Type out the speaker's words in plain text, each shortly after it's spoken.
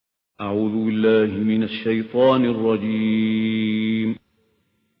أعوذ بالله من الشيطان الرجيم.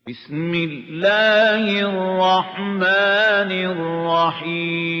 بسم الله الرحمن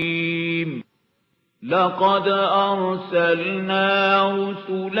الرحيم. لقد أرسلنا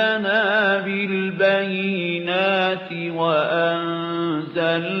رسلنا بالبينات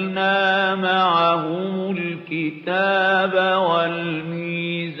وأنزلنا معهم الكتاب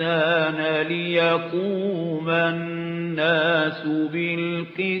والميزان ليقوم الناس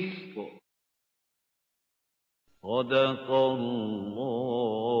بالقسط. صدق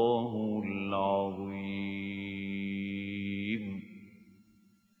الله العظيم.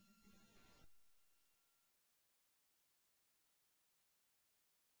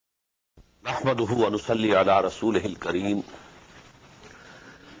 نحمده ونصلي على رسوله الكريم.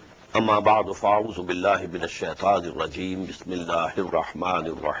 أما بعد فأعوذ بالله من الشيطان الرجيم. بسم الله الرحمن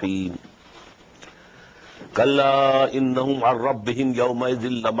الرحيم. كلا إنهم عن ربهم يومئذ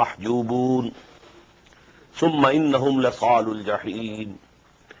لمحجوبون ثم إنهم لصالو الجحيم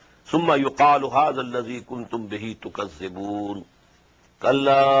ثم يقال هذا الذي كنتم به تكذبون.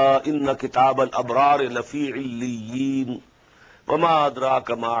 كلا إن كتاب الأبرار لفي عليين وما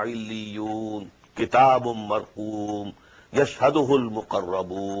أدراك ما عليون كتاب مرقوم يشهده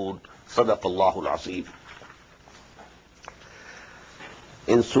المقربون. صدق الله العظيم.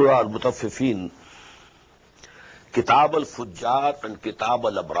 In Surah Al-Mutaffifin, Kitab al-Fujjar and Kitab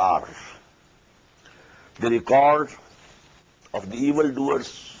al-Abrar, the record of the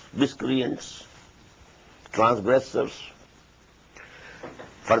evildoers, miscreants, transgressors.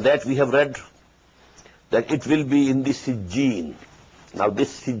 For that we have read that it will be in the Sijjeen. Now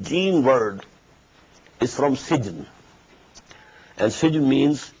this Sijjeen word is from Sijn, and Sijn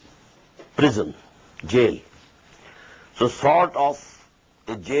means prison, jail. So sort of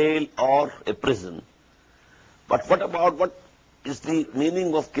a jail or a prison. But what is the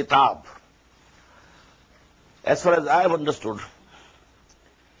meaning of kitab? As far as I have understood,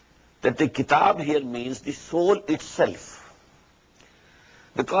 that the kitab here means the soul itself.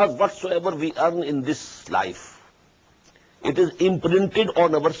 Because whatsoever we earn in this life, it is imprinted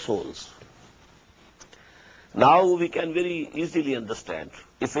on our souls. Now we can very easily understand,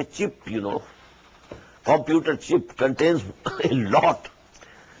 if a chip, computer chip contains a lot,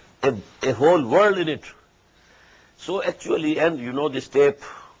 a whole world in it. So actually, and this tape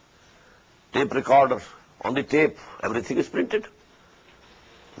recorder, on the tape, everything is printed,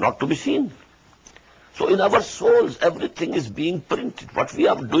 not to be seen. So in our souls, everything is being printed. What we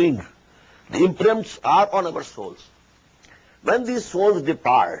are doing, the imprints are on our souls. When these souls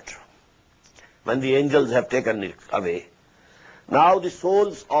depart, when the angels have taken it away, now the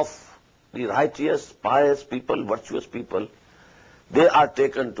souls of the righteous, pious people, virtuous people, they are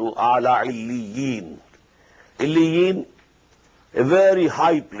taken to Ala Illiyin. Illiyin, a very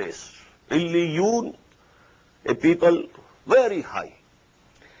high place. Illiyun, a people very high.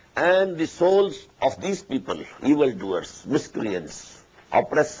 And the souls of these people, evildoers, miscreants,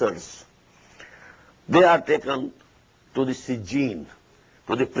 oppressors, they are taken to the Sijjeen,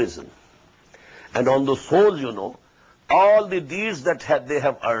 to the prison. And on those souls, all the deeds that they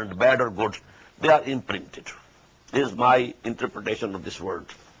have earned, bad or good, they are imprinted. This is my interpretation of this word.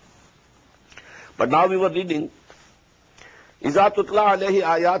 But now we were reading, إِذَا تُتْلَى عَلَيْهِ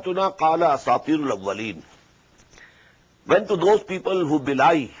آيَاتُنَا قَالَ أَسَاطِيرُ الْأَوَّلِينَ. When to those people who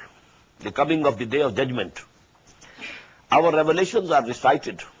belie the coming of the day of judgment, our revelations are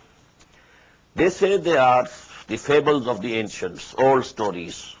recited, they say they are the fables of the ancients, old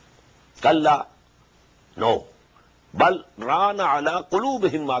stories. Kalla, no. Bal rana ala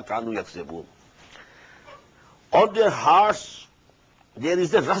qulubihim ma kanu yaksibun. On their hearts there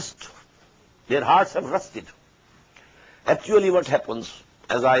is a rust. Their hearts have rusted. Actually what happens,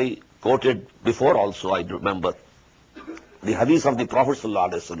 as I quoted before also, I remember, the hadith of the Prophet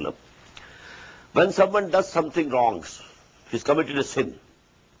ﷺ, when someone does something wrong, he's committed a sin,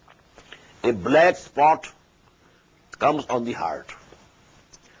 a black spot comes on the heart.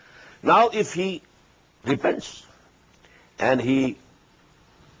 Now if he repents and he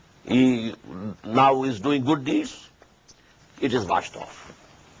now is doing good deeds, it is washed off.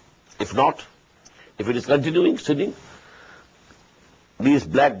 If not, if it is continuing sinning, these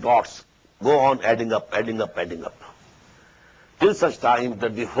black dots go on adding up, till such time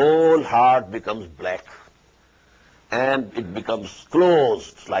that the whole heart becomes black and it becomes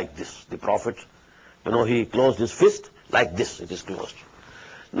closed like this. The Prophet, he closed his fist like this, it is closed.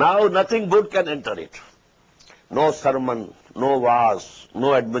 Now nothing good can enter it. No sermon, no wa'az,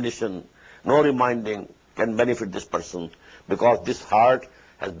 no admonition, no reminding can benefit this person, because this heart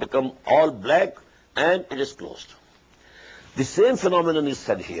has become all black and it is closed. The same phenomenon is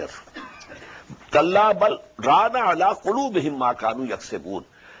said here. Kalla bal rana ala qulubihim ma kanu yaksibun.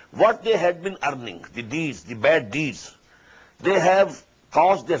 What they had been earning, the deeds, the bad deeds, they have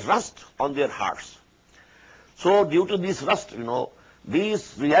caused a rust on their hearts. So due to this rust,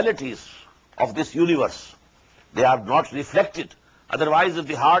 these realities of this universe, they are not reflected. Otherwise, if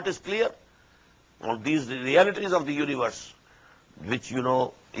the heart is clear on these realities of the universe, which,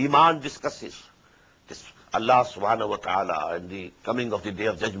 Iman discusses, this Allah subhanahu wa ta'ala and the coming of the day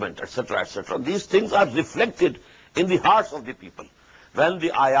of judgment, etc., etc., these things are reflected in the hearts of the people when the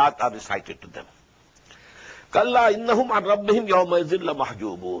ayat are recited to them. Kalla innahum an rabbihim yawma idhin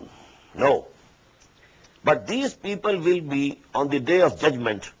lamahjubun. No. But these people will be, on the day of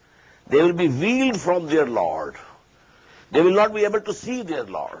judgment, they will be veiled from their Lord. They will not be able to see their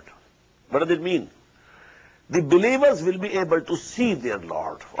Lord. What does it mean? The believers will be able to see their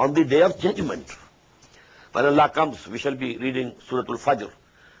Lord on the day of judgment. When Allah comes, we shall be reading Surah Al-Fajr.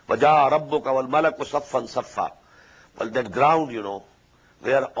 وَجَاءَ رَبُّكَ وَالْمَلَكُ صَفًّا صَفًّا. Well, that ground,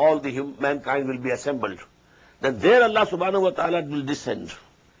 where all the mankind will be assembled, then there Allah subhanahu wa ta'ala will descend,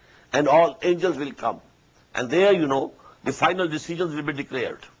 and all angels will come. And there, the final decisions will be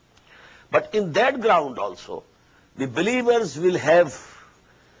declared. But in that ground also, the believers will have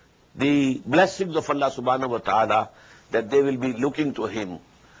the blessings of Allah subhanahu wa ta'ala, that they will be looking to Him.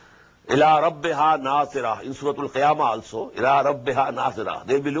 Ila rabbiha nazira. In Surah Al-Qiyamah also, ila rabbiha nazira.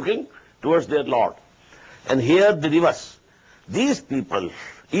 They will be looking towards their Lord. And here the reverse. These people,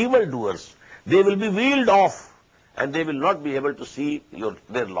 evildoers, they will be veiled off, and they will not be able to see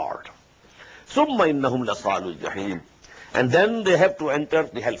their Lord. Summa innahum lasalul jahim. And then they have to enter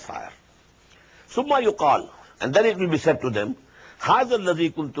the hellfire. Summa yuqal. And then it will be said to them, Hadha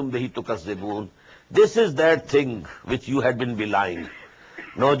alladhi kuntum bihi tukazzibun. This is that thing which you had been belying.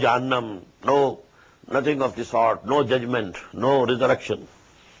 No Jahannam, nothing of the sort, no judgment, no resurrection.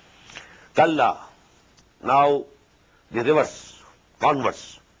 Kalla. Now, the reverse,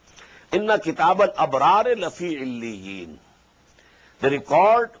 converse. Inna kitab al-abrari lafi illiyin. The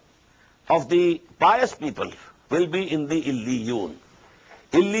record of the pious people will be in the illiyun.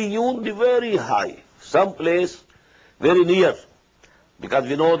 Illiyun, the very high, some place very near. Because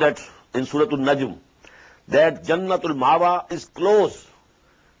we know that in Surah Al-Najm, that Jannatul Mawa is close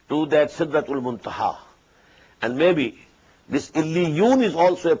to that Sidratul Muntaha. And maybe this illiyun is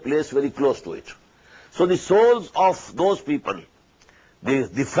also a place very close to it. So the souls of those people,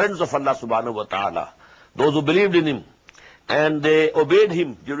 the friends of Allah subhanahu wa ta'ala, those who believed in Him, and they obeyed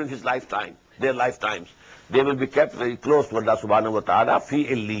Him during His lifetime, their lifetimes, they will be kept very close to Allah subhanahu wa ta'ala, fi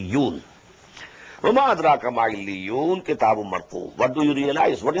illiyun. وَمَا أَدْرَاكَ مَا إِلِّيُّونَ كِتَابٌ مَرْقُومٌ. What do you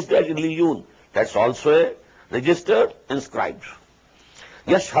realize? What is that illiyun? That's also registered, inscribed.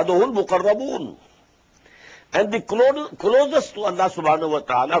 يَشْهَدُهُ الْمُقَرَّبُونَ. And the closest to Allah subhanahu wa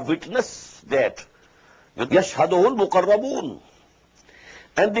ta'ala witness that. يَشْهَدُهُ الْمُقَرَّبُونَ.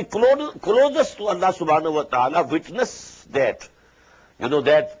 And the closest to Allah subhanahu wa ta'ala witness that.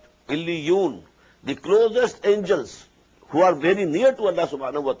 That illiyun, the closest angels who are very near to Allah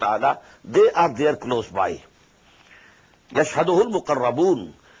subhanahu wa ta'ala, they are there close by. يَشْهَدُهُ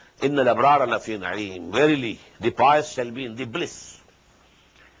الْمُقَرَّبُونَ إِنَّ الْأَبْرَارَ لَفِي نَعِيمٍ. Verily, the pious shall be in the bliss.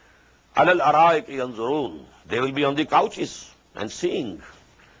 عَلَى الْأَرَائِكِ يَنْظُرُونَ. They will be on the couches and seeing,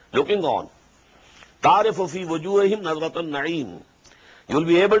 looking on. تَعْرِفُ فِي وُجُوهِهِمْ نَظْرَةَ النَّعِيمِ. You will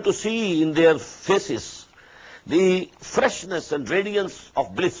be able to see in their faces the freshness and radiance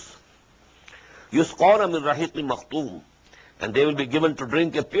of bliss. يُسْقَوْنَ مِنْ رَحِيقٍ مَخْتُومٍ. And they will be given to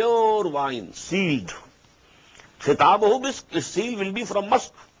drink a pure wine, sealed. خِتَابُهُ مِسْكٌ. The seal will be from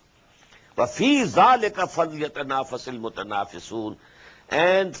musk. وَفِي ذَلِكَ فَلْيَتَنَافَسِ الْمُتَنَافِسُونَ.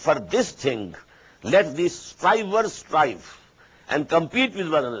 And for this thing, let the strivers strive and compete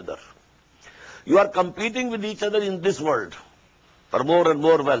with one another. You are competing with each other in this world for more and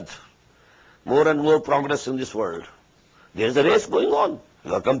more wealth, more and more progress in this world. There is a race going on.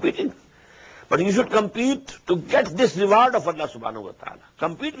 You are competing. But you should compete to get this reward of Allah subhanahu wa ta'ala.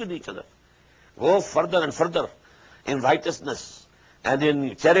 Compete with each other. Go further and further in righteousness and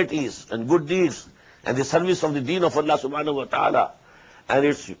in charities and good deeds and the service of the deen of Allah subhanahu wa ta'ala and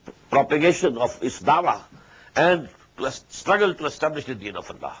its propagation of its dawah and to struggle to establish the deen of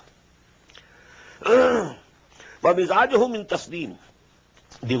Allah. وَمِزَاجُهُ مِن تَسْنِيمٍ.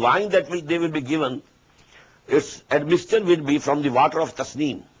 The wine that they will be given, its admixture will be from the water of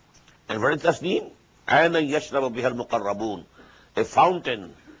tasneem. And what is tasneem? عَيْنًا يَشْرَبُ بِهَا الْمُقَرَّبُونَ. A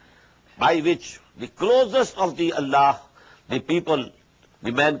fountain by which the closest of the Allah, the people,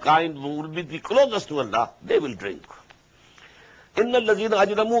 the mankind who will be the closest to Allah, they will drink. إِنَّ الَّذِينَ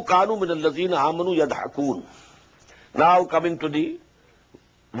أَجْرَمُوا كَانُوا مِنَ الَّذِينَ آمَنُوا يَضْحَكُونَ. Now coming to the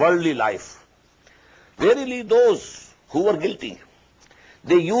worldly life. Verily those who were guilty,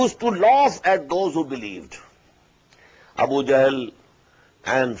 they used to laugh at those who believed. Abu Jahl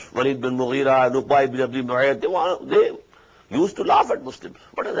and Walid bin Mughira and Uqba bin Abi Mu'ayyad, they used to laugh at Muslims.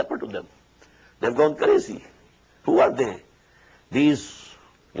 What has happened to them? They've gone crazy. Who are they? These,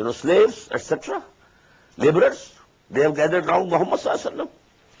 slaves, etc., laborers. They have gathered around Muhammad sallallahu alaihi wasallam.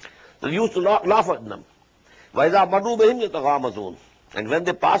 They used to laugh at them. وَإِذَا مَرُّوا بِهِمْ يَتَغَامَزُونَ. And when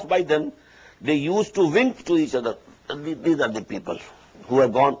they passed by them, they used to wink to each other. These are the people who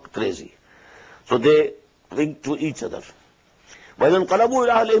have gone crazy. So they wink to each other. وَإِذَا انْقَلَبُوا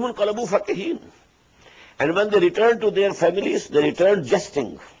إِلَىٰ أَهْلِهِمْ انْقَلَبُوا فَكِهِينَ. And when they returned to their families, they returned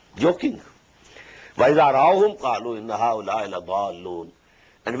jesting, joking. وَإِذَا رَأَوْهُمْ قَالُوا إِنَّ هَؤُلَاءِ لَضَالُّونَ.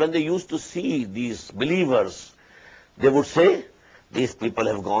 And when they used to see these believers, they would say, these people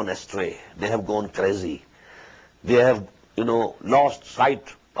have gone astray. They have gone crazy. They have, lost sight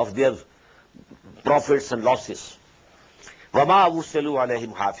of their profits and losses. وَمَا أُرْسِلُوا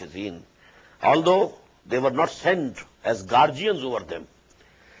عَلَيْهِمْ حَافِظِينَ. Although they were not sent as guardians over them.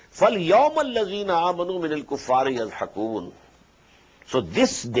 فَالْيَوْمَ الَّذِينَ آمَنُوا مِنَ الْكُفَّارِ يَضْحَكُونَ. So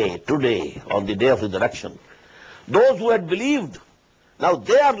this day, today, on the day of resurrection, those who had believed, now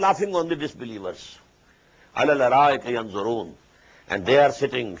they are laughing on the disbelievers. عَلَى الْأَرَائِكَ يَنْظُرُونَ. And they are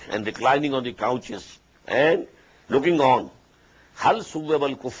sitting and reclining on the couches and looking on. هَلْ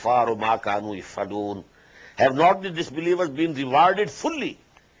سُوَّبَ الْكُفَّارُ مَا كَانُوا يَفْعَلُونَ. Have not the disbelievers been rewarded fully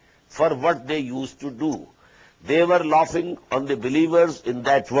for what they used to do? They were laughing on the believers in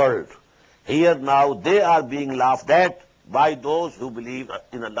that world. Here now they are being laughed at by those who believe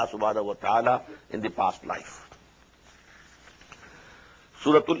in Allah subhanahu wa ta'ala in the past life.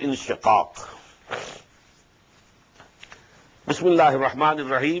 Suratul Inshiqaq. Bismillahir Rahmanir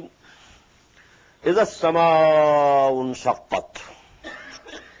Rahim. إِذَا السَّمَاءُ انشَقَّتْ.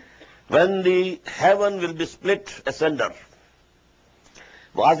 When the heaven will be split asunder.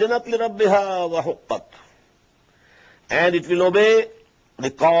 وَأَذِنَتْ لِرَبِّهَا وَحُقَّتْ. And it will obey the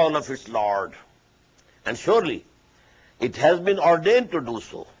call of its Lord. And surely it has been ordained to do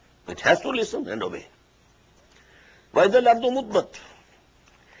so. It has to listen and obey. وَإِذَا الْأَرْضُ مُدَّتْ.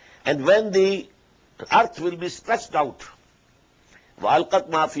 And when the earth will be stretched out. وَأَلْقَتْ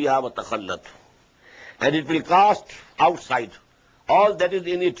مَا فِيهَا وَتَخَلَّتْ. And it will cast outside all that is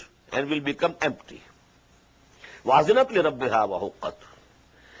in it and will become empty. وَأَذِنَتْ لِرَبِّهَا وَحُقَّتْ.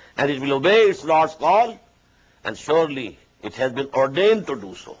 And it will obey its Lord's call, and surely it has been ordained to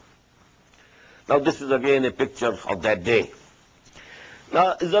do so. Now this is again a picture of that day.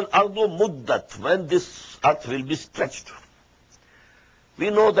 Now, إِذَا الْأَرْضُ مُدَّتْ. When this earth will be stretched. We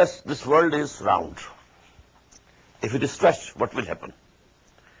know that this world is round. If it is stretched, what will happen?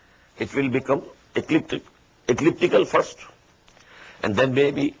 It will become elliptical first, and then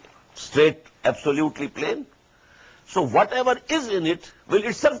maybe straight, absolutely plain. So whatever is in it will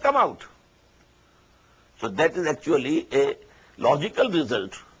itself come out. So that is actually a logical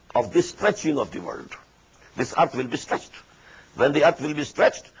result of this stretching of the world. This earth will be stretched. When the earth will be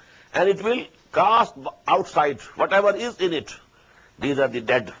stretched, and it will cast outside whatever is in it. These are the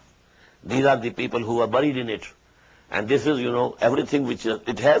dead. These are the people who are buried in it. And this is, everything which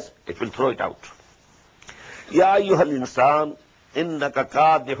it has, it will throw it out. Ya ayyuhal insan, innaka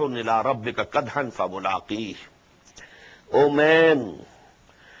kadihun ila rabbika kadhan famulaqih. O man,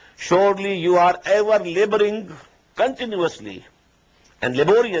 surely you are ever laboring continuously and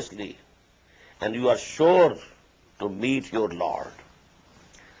laboriously, and you are sure to meet your Lord.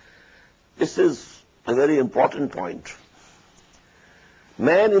 This is a very important point.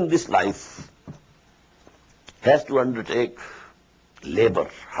 Man in this life has to undertake labor,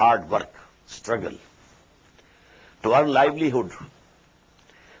 hard work, struggle, to earn livelihood.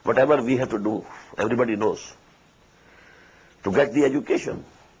 Whatever we have to do, everybody knows. To get the education.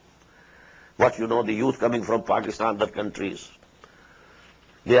 What the youth coming from Pakistan, other countries,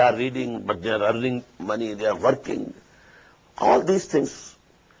 they are reading, but they are earning money, they are working. All these things.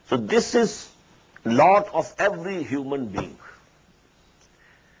 So this is lot of every human being.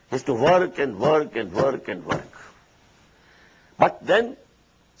 Is to work and work and work and work. But then,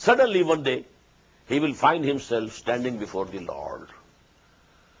 suddenly one day, he will find himself standing before the Lord.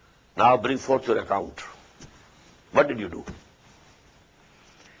 Now bring forth your account. What did you do?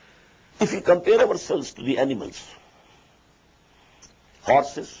 If we compare ourselves to the animals,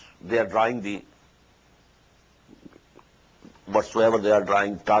 horses, they are drawing the whatsoever they are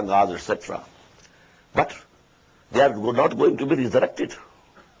drawing, tangas, etc. But they are not going to be resurrected.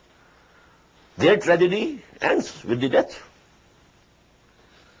 Their tragedy ends with the death.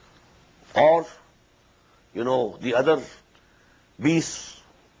 Or the other beasts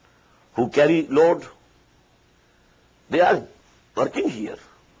who carry load, they are working here,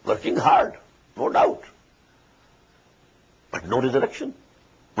 working hard, no doubt. But no resurrection,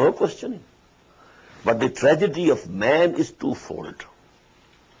 no questioning. But the tragedy of man is twofold.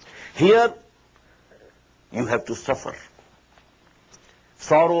 Here, you have to suffer.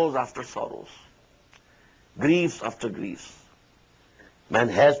 Sorrows after sorrows. Griefs after griefs. Man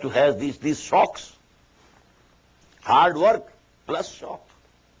has to have these shocks. Hard work plus shock.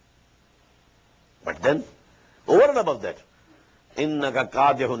 But then, over and above that, إِنَّكَ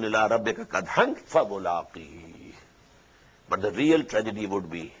قَادِحٌ إِلَىٰ رَبِّكَ قَدْحًا فَمُلَاقِيهِ. But the real tragedy would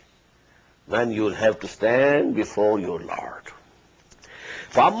be when you will have to stand before your Lord.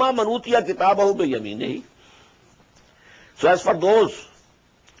 فَأَمَّا مَنْ أُوتِيَ كِتَابَهُ بِيَمِينِهِ. So as for those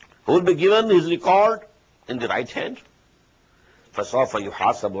who will be given his record in the right hand, فَسَوْفَ يُحَاسَبُ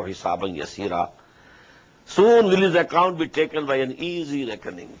حِسَابًا يَسِيرًا. Soon will his account be taken by an easy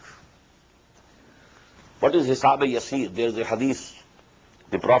reckoning. What is Hisab Yasir? There is a hadith.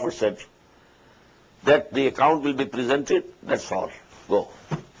 The Prophet said that the account will be presented, that's all. Go.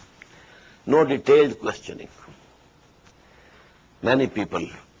 No detailed questioning. Many people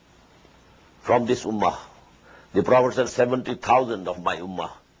from this ummah, the Prophet said 70,000 of my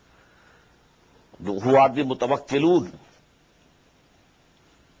ummah, who are the mutawakkilun,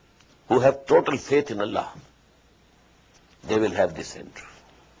 who have total faith in Allah, they will have this end.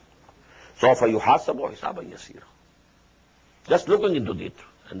 So for yuhasabu hisaban yasira. Just looking into it,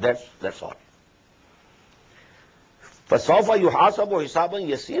 and that's all. فَسَوْفَ يُحَاسَبُ حِسَابًا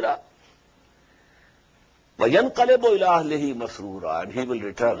يَسِيرًا وَيَنْقَلِبُ إِلَىٰ أَهْلِهِ مَسْرُورًا. And he will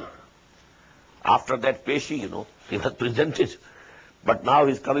return. After that peshi, he was presented. But now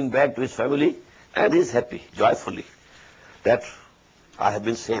he's coming back to his family, and he's happy, joyfully, that I have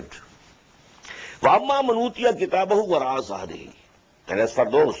been saved. وَأَمَّا مَنْ أُوتِيَ كِتَابَهُ وَرَاءَ ظَهْرِهِ. And as for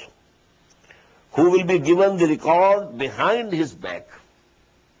those who will be given the record behind his back.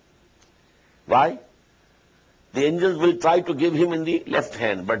 Why? The angels will try to give him in the left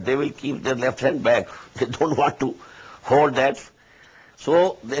hand, but they will keep their left hand back. They don't want to hold that.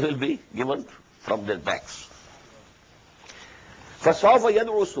 So they will be given from their backs. فَسَوْفَ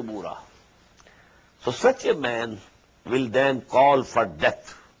يَدْعُو ثُبُورًا. So such a man will then call for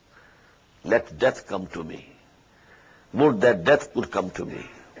death. Let death come to me. Would that death could come to me.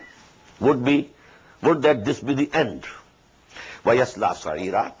 Would that this be the end? وَيَسْلَى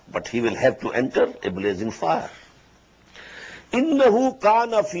سَعِيرًا. But he will have to enter a blazing fire. إِنَّهُ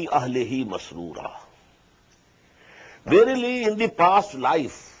كَانَ فِي أَهْلِهِ مَسْرُورًا. Verily, in the past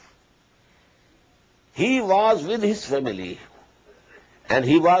life, he was with his family, and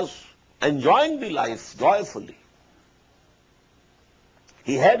he was enjoying the life joyfully.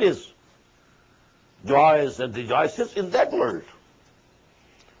 He had his joys and rejoices in that world.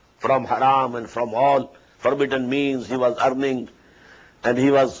 From haram and from all forbidden means he was earning, and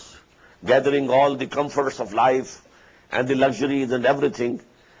he was gathering all the comforts of life and the luxuries and everything.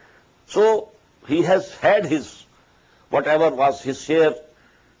 So he has had his, whatever was his share,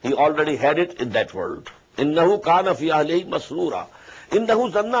 he already had it in that world. إِنَّهُ كَانَ فِي أَهْلِهِ مَسْرُورًا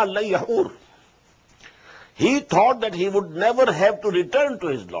إِنَّهُ ظَنَّ أَن لَّن يَحُورَ. He thought that he would never have to return to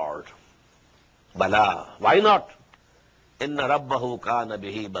his Lord. Bala, why not? إِنَّ رَبَّهُ كَانَ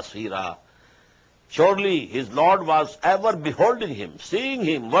بِهِ بَصِيرًا. Surely his Lord was ever beholding him, seeing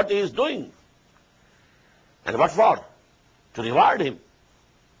him, what he is doing. And what for? To reward him.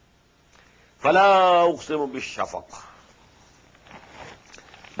 فَلَا أُقْسِمُ بِالشَّفَقِ.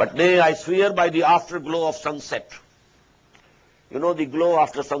 But nay, I swear by the afterglow of sunset. The glow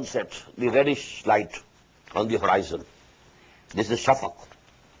after sunset, the reddish light on the horizon. This is shafaq.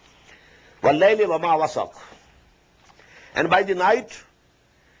 وَاللَّيْلِ وَمَا وَسَقَ. And by the night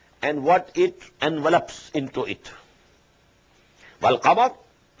and what it envelops into it. وَالْقَمَرِ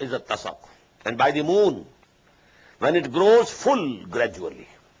is a tasaq. And by the moon, when it grows full gradually.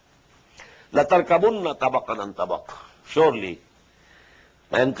 لَتَرْكَبُنَّ طَبَقًا عَنْ طَبَقٍ. Surely,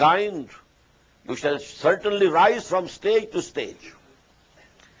 mankind, you shall certainly rise from stage to stage.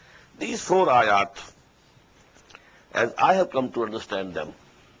 These 4 ayat, as I have come to understand them,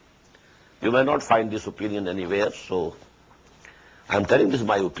 you may not find this opinion anywhere, so I'm telling this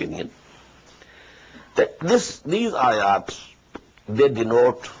my opinion, that these ayats, they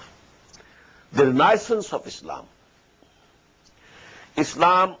denote the renaissance of Islam.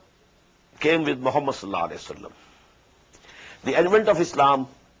 Islam came with Muhammad sallallahu alaihi wasallam. The advent of Islam,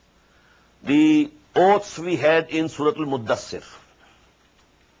 the oaths we had in Surah Al-Muddassir.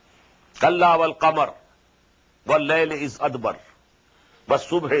 Kalla wal qamar, wal layli is adbar, was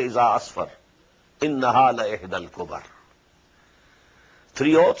subh iza asfar, إِنَّهَا لَإِحْدَى الْكُبَرِ.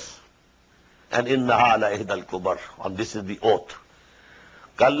 3 oaths, and إِنَّهَا لَإِحْدَى الْكُبَرِ. And this is the oath.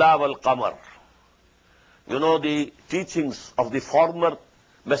 Kalla wal qamar. You know the teachings of the former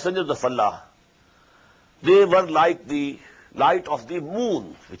messengers of Allah. They were like the light of the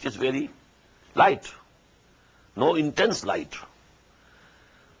moon, which is very light, no intense light.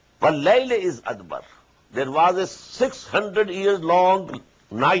 Wal layl is adbar. There was a 600 years long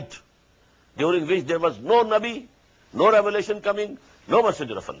night during which there was no Nabi, no revelation coming, no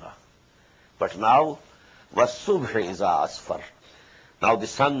messenger of Allah. But now, was-subh iza asfar. Now the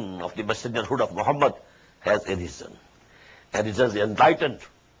sun of the messengerhood of Muhammad has arisen, and it has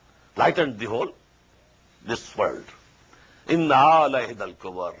lightened the whole, this world. Inna lahidal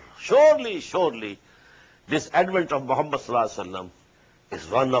kubar. Surely, this advent of Muhammad sallallahu alaihi wasallam is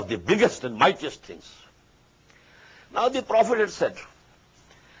one of the biggest and mightiest things. Now the Prophet had said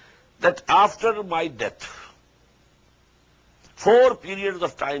that after my death, 4 periods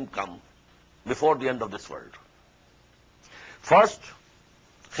of time come before the end of this world. First,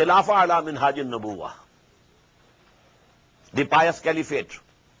 Khilafa ala minhaj an-nubuwah, the pious caliphate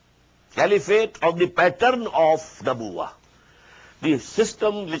of the pattern of Nabuwah. The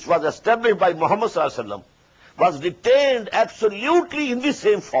system which was established by Muhammad sallallahu alaihi wasallam was retained absolutely in the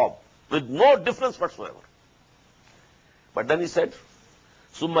same form, with no difference whatsoever. But then he said,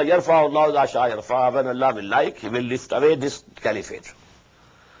 Summa yarfa Allah la sha yarfa, when Allah will like, He will lift away this caliphate.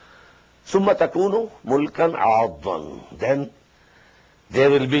 Summa takunu mulkan aaddan. Then there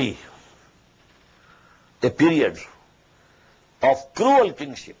will be a period of cruel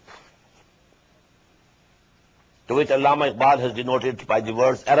kingship, to which Allama Iqbal has denoted by the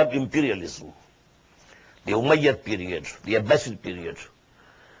words Arab imperialism, the Umayyad period, the Abbasid period.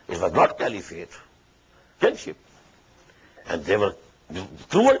 It was not caliphate, kingship. And there were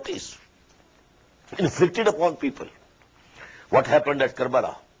cruelties inflicted upon people. What happened at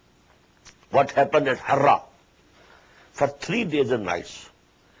Karbala? What happened at Harra? For 3 days and nights,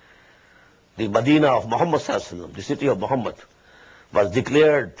 the Medina of Muhammad sallallahu alaihi wasallam, the city of Muhammad, was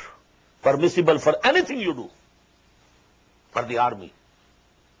declared permissible for anything you do, for the army.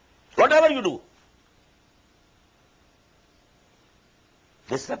 Whatever you do.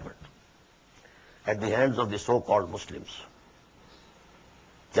 This happened at the hands of the so-called Muslims.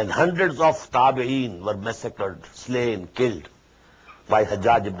 Then hundreds of Tabi'een were massacred, slain, killed by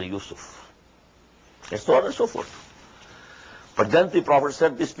Hajjaj ibn Yusuf, and so on and so forth. But then the Prophet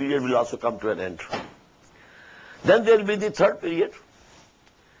said this period will also come to an end. Then there will be the 3rd period.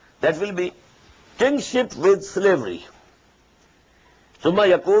 That will be kingship with slavery. Summa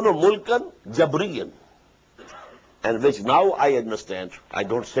yakunu mulkan jabriyan. And which now I understand, I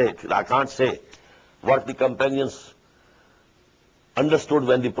can't say what the companions understood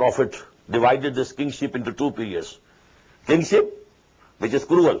when the Prophet divided this kingship into 2 periods. Kingship, which is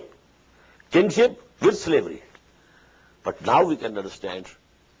cruel. Kingship with slavery. But now we can understand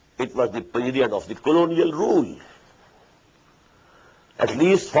it was the period of the colonial rule. At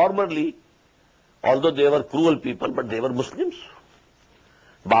least formerly, although they were cruel people, but they were Muslims.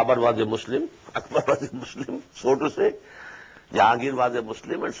 Babar was a Muslim, Akbar was a Muslim, so to say. Jahangir was a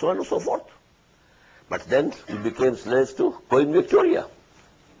Muslim, and so on and so forth. But then we became slaves to Queen Victoria,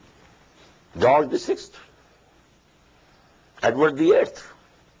 George VI, Edward VIII,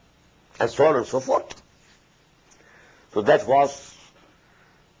 and so on and so forth. So that was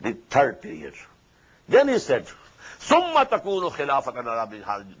the 3rd period. Then he said, Summa takunu khilafatan ala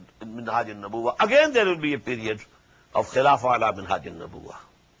minhaj an-nubuwah. Again there will be a period of khilafa ala minhaj an-nubuwah.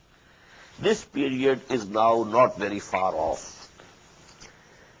 This period is now not very far off.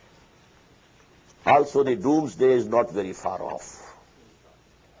 Also the doomsday is not very far off.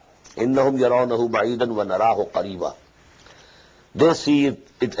 Innahum yarawnahu ba'idan wa narahu qariba. They see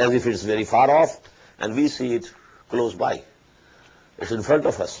it as if it's very far off, and we see it close by. It's in front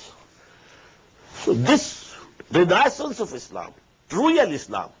of us. So this renaissance of Islam, real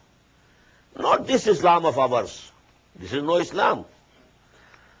Islam, not this Islam of ours. This is no Islam.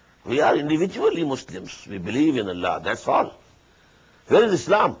 We are individually Muslims. We believe in Allah. That's all. Where is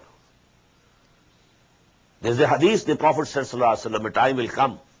Islam? There's a hadith, the Prophet said, sallallahu alaihi wasallam, a time will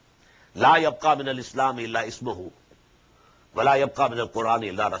come. La yabqa min al-Islam illa ismuhu. Wa la yabqa min al-Qur'an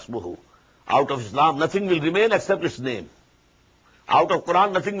illa rasmuhu. Out of Islam, nothing will remain except its name. Out of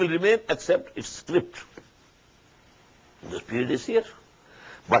Quran, nothing will remain except its script. This period is here.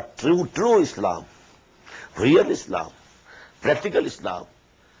 But true Islam, real Islam, practical Islam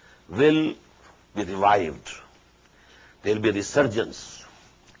will be revived. There will be a resurgence.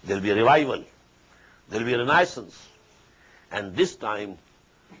 There will be a revival. There will be a renaissance. And this time,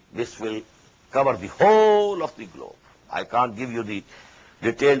 this will cover the whole of the globe. I can't give you the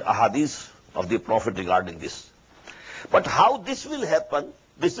detailed ahadith of the Prophet regarding this. But how this will happen,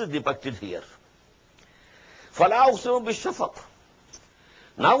 this is depicted here. فَلَا أُقْسِمُ بِالشَّفَقِ.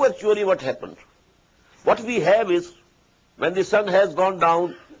 Now actually what happened? What we have is, when the sun has gone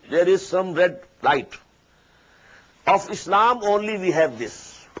down, there is some red light. Of Islam only we have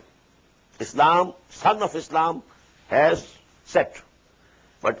this. Islam, sun of Islam has set.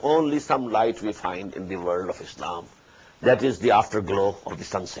 But only some light we find in the world of Islam. That is the afterglow of the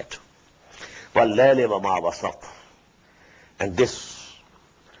sunset. وَاللَّيْلِ وَمَا وَسَقَ. And this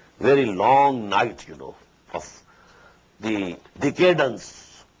very long night, of the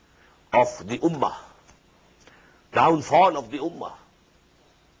decadence of the Ummah, downfall of the Ummah,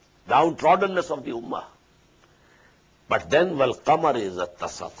 downtroddenness of the Ummah. But then, وَالْقَمَرِ إِذَا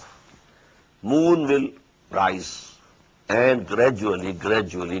اتَّسَقَ. Moon will rise, and gradually,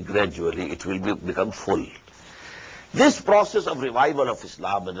 it will become full. This process of revival of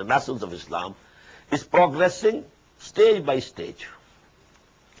Islam and renaissance of Islam is progressing stage by stage.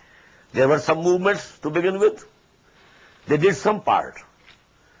 There were some movements to begin with. They did some part.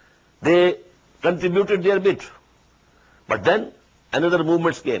 They contributed their bit. But then another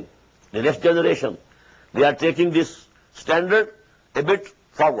movement came. The next generation, they are taking this standard a bit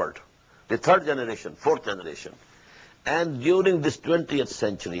forward. The third generation, fourth generation. And during this 20th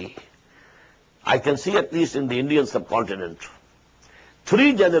century, I can see at least in the Indian subcontinent,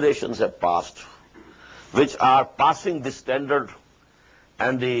 3 generations have passed, which are passing this standard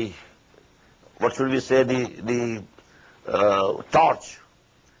and the, what should we say, the torch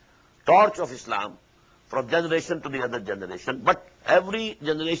of Islam from generation to the other generation. But every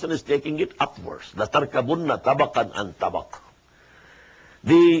generation is taking it upwards. لَتَرْكَبُنَّ طَبَقًا عَنْ طَبَقٍ.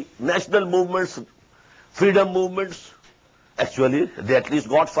 The national movements, freedom movements, actually, they at least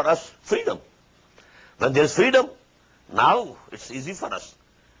got for us freedom. When there is freedom, now it's easy for us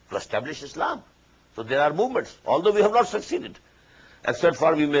to establish Islam. So there are movements, although we have not succeeded, except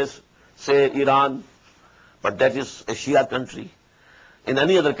for, we may say, Iran, but that is a Shia country. In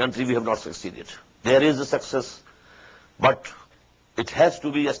any other country, we have not succeeded. There is a success, but it has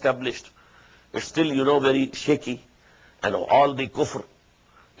to be established. It's still, very shaky, and all the kufr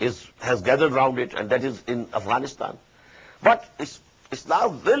has gathered around it, and that is in Afghanistan. But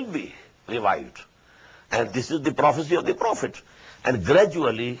Islam will be revived. And this is the prophecy of the Prophet. And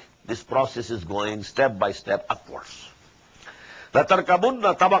gradually, this process is going step by step upwards.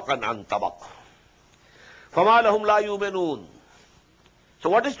 لَتَرْكَبُنَّ طَبَقًا عَنْ طَبَقٍ فَمَا لَهُمْ لَا يُؤْمِنُونَ. So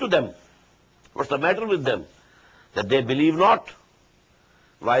what is to them? What's the matter with them? That they believe not.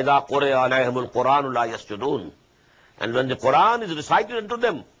 وَإِذَا قُرِئَ عَلَيْهِمُ الْقُرْآنُ لَا يَسْجُدُونَ. And when the Qur'an is recited unto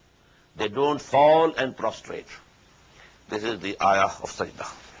them, they don't fall and prostrate. This is the ayah of Sajdah.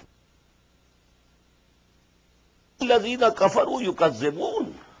 الَّذِينَ كَفَرُوا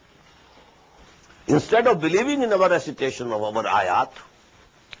يُكَذِّبُونَ. Instead of believing in our recitation of our ayat,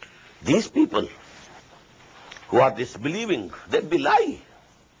 these people who are disbelieving, they belie.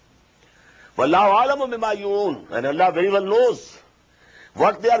 وَاللَّهُ عَالَمُ بِمَا يُوعُونَ. And Allah very well knows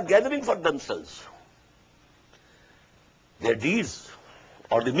what they are gathering for themselves. Their deeds,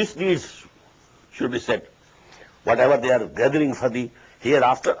 or the misdeeds, should be said. Whatever they are gathering for the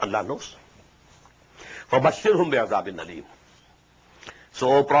hereafter, Allah knows. فَبَشِّرْهُمْ بِعَذَابٍ أَلِيمٍ.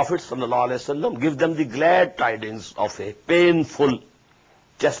 So, O Prophet ﷺ, give them the glad tidings of a painful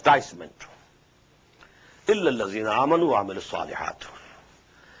chastisement. إِلَّا الَّذِينَ آمَنُوا وَعَمِلُوا الصَّالِحَاتِ.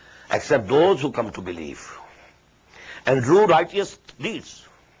 Except those who come to believe and do righteous deeds.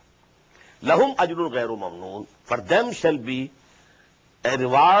 لَهُمْ أَجْرٌ غَيْرُ مَمْنُونَ. For them shall be a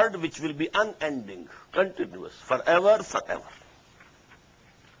reward which will be unending, continuous, forever.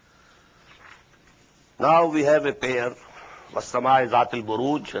 Now we have a pair, وَالسَّمَاءِ ذَاتِ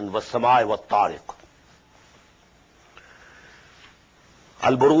الْبُرُوجِ and وَالسَّمَاءِ وَالطَّارِقِ.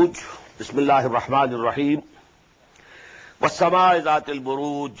 Al-Buruj, Bismillahir Rahmanir Rahim. وَالسَّمَاءِ ذَاتِ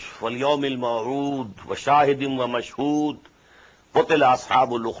الْبُرُوجِ وَالْيَوْمِ الْمَوْعُودِ وَشَاهِدٍ وَمَشْهُودٍ قُتِلَ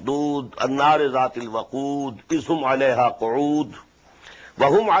أَصْحَابُ الْأُخْدُودِ النَّارِ ذَاتِ الْوَقُودِ إِذْ هُمْ عَلَيْهَا قُعُودٌ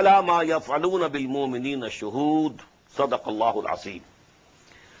وَهُمْ عَلَى مَا يَفْعَلُونَ بِالْمُؤْمِنِينَ شُهُودٌ صَدَقَ اللَّهُ الْعَظِيمُ.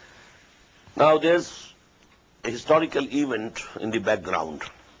 Now there's a historical event in the background.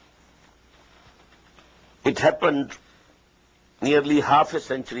 It happened nearly half a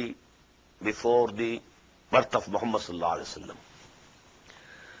century before the birth of Muhammad sallallahu alaihi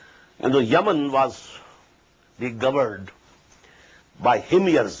wasallam. Yemen was governed by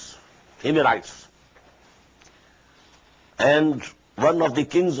Himyarites. And one of the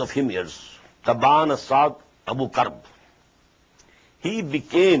kings of Himyars, Taban Asad Abu Karb, he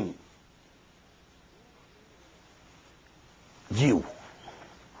became Jew.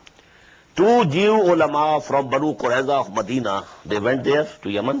 Two Jew ulama from Banu Qurayza of Medina, they went there to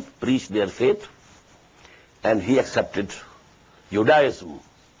Yemen, preached their faith, and he accepted Judaism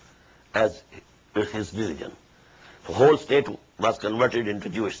as his religion. The whole state was converted into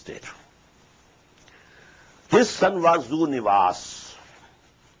Jewish state. His son was Zu Niwas.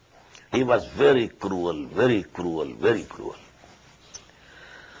 He was very cruel, very cruel, very cruel.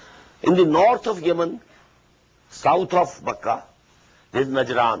 In the north of Yemen, south of Makkah, there is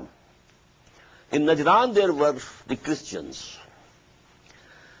Najran. In Najran there were the Christians,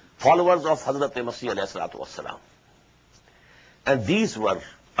 followers of Hazrat Masih alayhi salatu wassalam. And these were,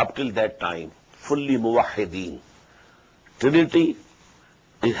 up till that time, fully muwahhideen. Trinity,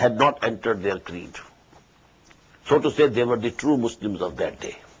 it had not entered their creed. So to say, they were the true Muslims of that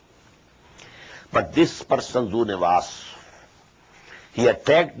day. But this person, Zu Niwas, he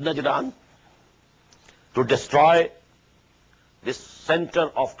attacked Najran to destroy this center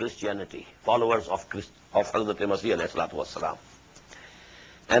of Christianity, followers of Hazrat Masih alayhi salatu wassalam.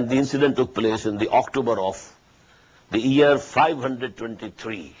 And the incident took place in the October of the year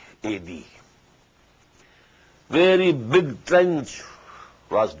 523 AD. Very big trench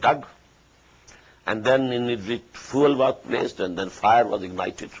was dug, and then in it fuel was placed, and then fire was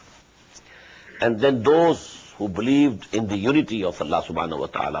ignited. And then those who believed in the unity of Allah subhanahu wa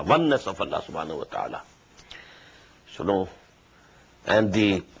ta'ala, oneness of Allah subhanahu wa ta'ala, and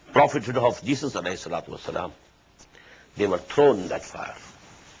the prophethood of Jesus alayhi salatu wasalam, they were thrown in that fire.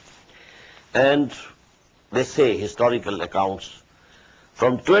 And they say, historical accounts,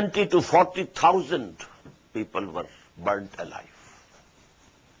 from 20 to 40,000 people were burnt alive.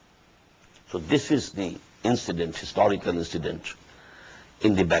 So this is the incident, historical incident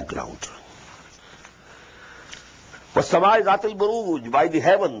in the background. وَالسَّمَاءِ ذَاتِ الْبُرُوجِ, by the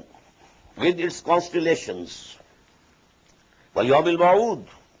heaven with its constellations. وَالْيَوْمِ الْمَوْعُودِ,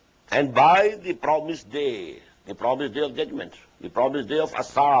 and by the promised day of judgment, the promised day of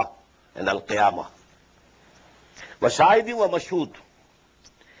As-Sa'ah and Al-Qiyamah. وَشَاهِدٍ وَمَشْهُودٍ,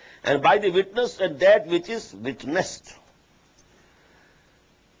 and by the witness and that which is witnessed.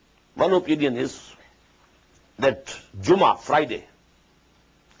 One opinion is that Jummah, Friday,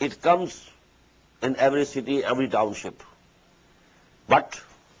 it comes in every city, every township. But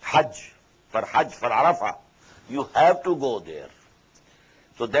Hajj, for Arafah, you have to go there.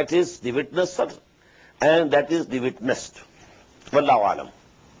 So that is the witnesser and that is the witnessed. Wallahu alam.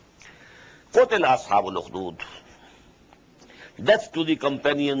 Qutil ashabul ukhdud. Death to the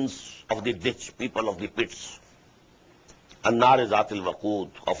companions of the ditch, people of the pits. An-nar zatil waqud,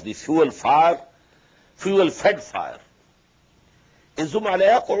 of the fuel fed fire. Izum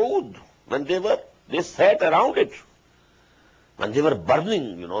alayha qu'ud, when they sat around it. When they were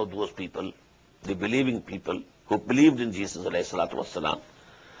burning, those people, the believing people who believed in Jesus alayhi salatu wassalam,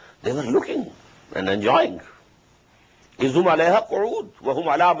 they were looking and enjoying. Izum alayha qu'ud, wa hum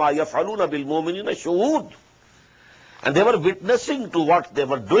ala ma yaf'aluna bil mu'minina shuhud. And they were witnessing to what they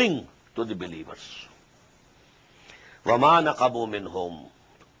were doing to the believers. وَمَا نَقَبُوا مِنْهُمْ,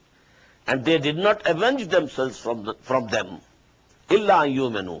 and they did not avenge themselves from them, إِلَّا أَن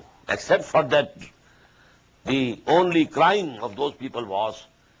يُؤْمِنُوا, except for that the only crime of those people was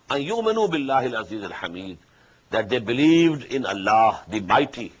أَن يُؤْمِنُوا بِاللَّهِ الْعَزِيزِ الْحَمِيدِ, that they believed in Allah, the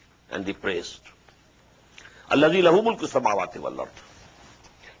mighty and the praised. الَّذِي لَهُ مُلْكُ السَّمَاوَاتِ وَالْأَرْضِ,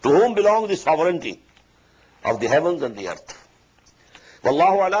 to whom belongs the sovereignty of the heavens and the earth.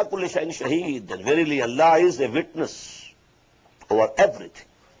 Wallahu ala kulli shay'in shaheed, and verily Allah is a witness over everything.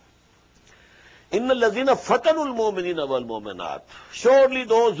 Inna allazina fatanul mu'minina wal mu'minat, surely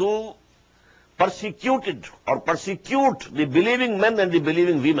those who persecuted or persecute the believing men and the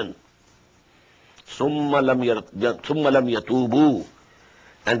believing women, summa lam yatubu,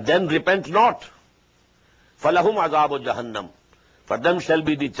 and then repent not, falahum azabu jahannam, for them shall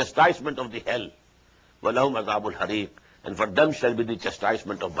be the chastisement of the hell, walahum azabul hariq, and for them shall be the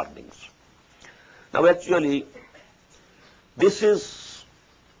chastisement of burnings. Now actually, this is,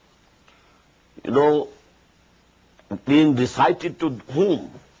 being recited to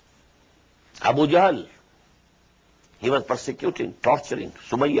whom? Abu Jahl. He was persecuting, torturing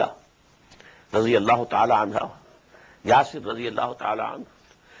Sumayya, radiyallahu ta'ala anha, Yasir, radiyallahu ta'ala anha.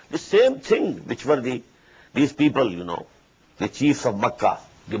 The same thing which were these people, the chiefs of Makkah,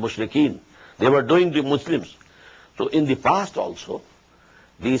 the mushrikeen, they were doing the Muslims. So in the past also,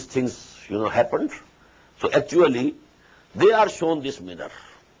 these things, happened. So actually, they are shown this mirror.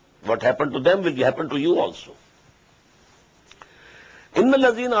 What happened to them will happen to you also. Inna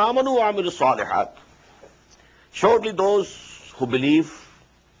allazina amanu wa amilu salihat, surely those who believe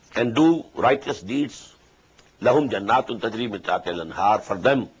and do righteous deeds, Lahum jannatun tajri min tahtiha al-anhar. For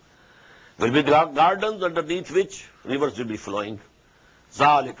them will be gardens underneath which rivers will be flowing.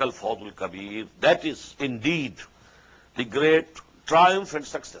 Zalikal fawzul kabir. That is indeed the great triumph and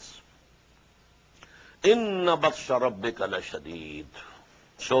success. Inna batsha rabbika lashadid.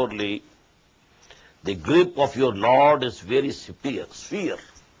 Surely the grip of your Lord is very severe.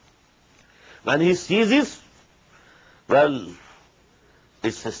 When he seizes, well,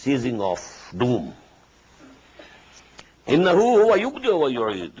 it's a seizing of doom. Innahu huwa yubdi wa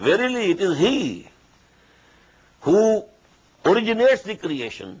yu'id. Verily, it is he who originates the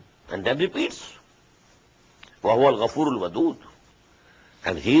creation and then repeats. Wa huwa al-ghafurul wadud.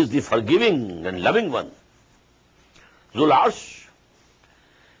 And he is the forgiving and loving one. Zul Arsh.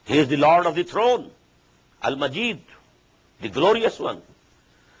 He is the Lord of the throne. Al-Majid, the glorious one.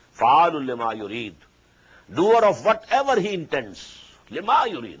 Fa'alul lima yurid. Doer of whatever he intends. Lima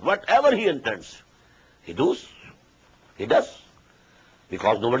yurid. Whatever he intends. He does. He does.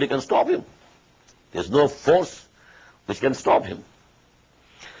 Because nobody can stop him. There is no force which can stop him.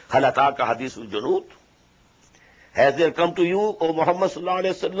 Hal ataka hadithul junud. Has there come to you, O Muhammad sallallahu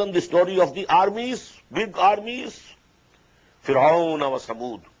alayhi wa sallam, the story of the armies, big armies? Fir'aun wa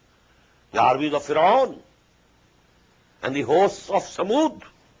Samud. The armies of Fir'aun and the hosts of Samud.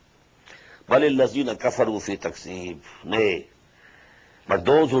 Balil lazina kafaru fi takseeb. Nay, but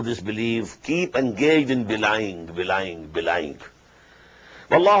those who disbelieve keep engaged in belying.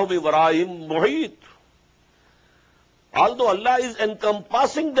 Wallahu bi wara'ihim muhit. Although Allah is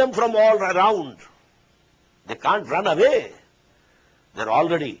encompassing them from all around, they can't run away. They're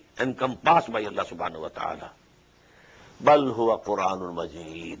already encompassed by Allah subhanahu wa ta'ala. Bal huwa Qur'anul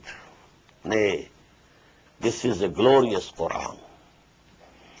Majid. Nay, this is a glorious Quran.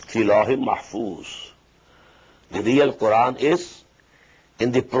 Fi lawhim mahfuz. The real Quran is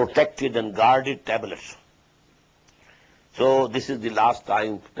in the protected and guarded tablets. So this is the last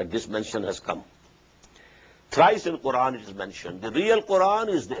time that this mention has come. Thrice in Quran it is mentioned. The real Quran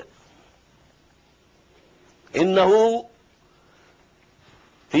is there. Innahu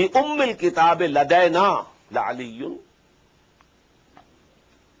fi ummil kitabe ladayna la'aliyyun.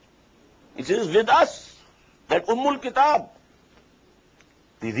 It is with us, that Ummul Kitab.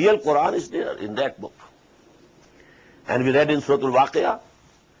 The real Quran is there in that book. And we read in Surah Al-Waqi'ah,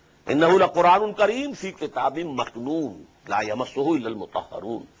 Innahu la Quranun Kareem fi kitabim maknoon la yamassuhu illa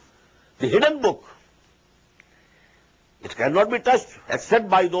al-mutahharun. The hidden book. It cannot be touched except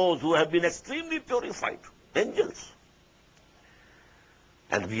by those who have been extremely purified, angels.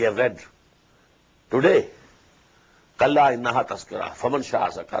 And we have read today, Kalla innaha tazkira, faman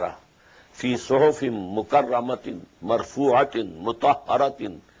sha'a zakara, fi suhufin mukarramatin, marfu'atin,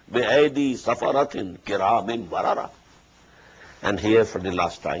 mutahharatin, bi'aidi safaratin, kiramin barara. And here for the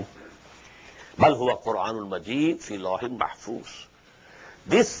last time, Bal huwa Qur'anul Majid fi lawhin mahfuz.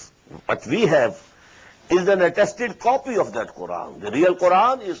 This, what we have, is an attested copy of that Quran. The real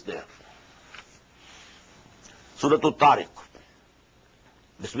Quran is there. Surah Al-Tariq.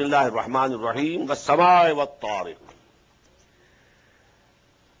 Bismillahir Rahmanir Rahim. Was-samaa'i wat-tariq.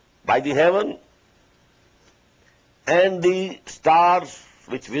 By the heaven and the stars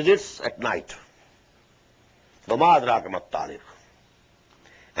which visits at night. وَمَا أَدْرَاكَ مَا الطَّارِقُ.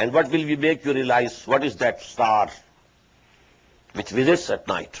 And what will we make you realize? What is that star which visits at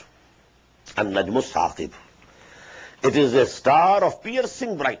night? An-Najmu Saqib. It is a star of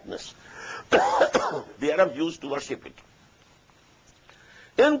piercing brightness. The Arabs used to worship it.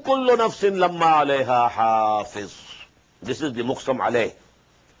 In kullu nafsin lamma alayha hafiz. This is the muqsam alayh.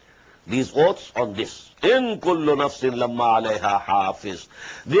 These oaths on this. In kullu nafsin lamma alayha hafiz.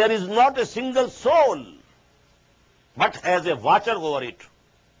 There is not a single soul but has a watcher over it.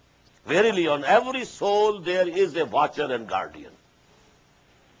 Verily, on every soul there is a watcher and guardian.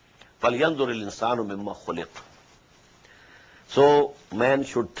 فَلْيَنْظُرِ الْإِنسَانُ مِمَّا خُلِقَ. So man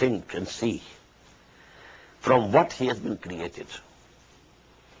should think and see from what he has been created.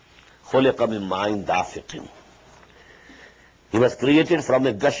 خُلِقَ مِنْ مَاءٍ دَافِقٍ. He was created from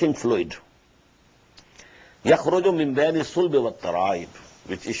a gushing fluid. يَخْرُجُ مِنْ بَيْنِ الصُّلْبِ وَالتَّرَائِبِ,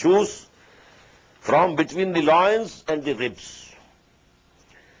 which issues from between the loins and the ribs.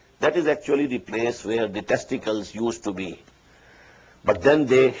 That is actually the place where the testicles used to be. But then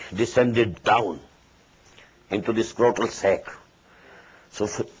they descended down into the scrotal sac. So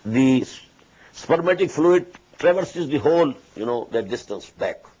the spermatic fluid traverses the whole, that distance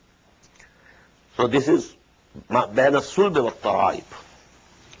back. So this is بين الصلب والترائب.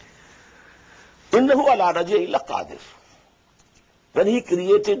 إنه على رجعه لقادر. When he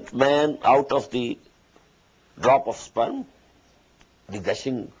created man out of the drop of sperm, the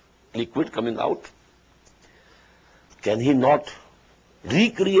gushing liquid coming out, can he not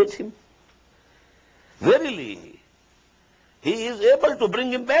recreate him? Verily, he is able to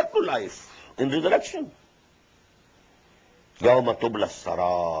bring him back to life in resurrection. يَوْمَ تُبْلَى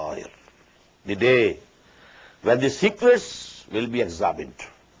السَّرَائِرُ, the day when the secrets will be examined.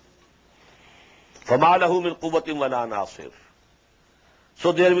 فَمَا لَهُ مِنْ قُوَّةٍ وَلَا نَاصِرٍ.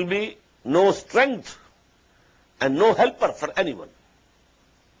 So there will be no strength and no helper for anyone.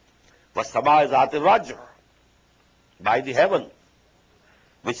 وَالسَّمَاءِ ذَاتِ الرَّجْعِ, by the heaven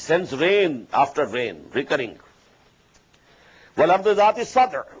which sends rain after rain, recurring. وَالْأَرْضِ ذَاتِ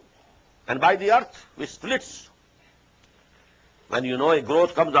الصَّدْعِ, and by the earth which splits. When you know a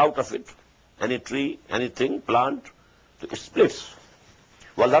growth comes out of it, any tree, anything, plant, it splits.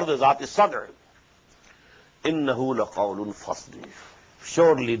 وَالْأَرْضِ ذَاتِ الصَّدْعِ إِنَّهُ لَقَوْلٌ فَصْلٌ.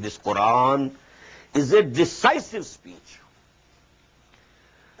 Surely this Quran is a decisive speech.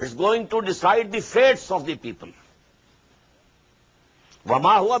 It's going to decide the fates of the people.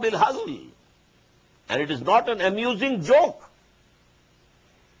 وَمَا هُوَ بِالْهَزْلِ, and it is not an amusing joke.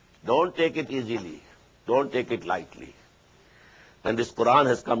 Don't take it easily. Don't take it lightly. When this Quran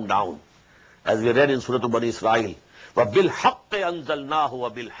has come down, as we read in Surah Bani Israel, وَبِالْحَقِّ أَنزَلْنَاهُ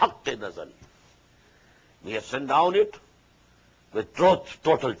وَبِالْحَقِّ نَزَلْ. We have sent down it with truth,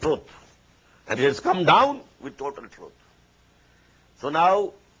 total truth. And it has come down with total truth. So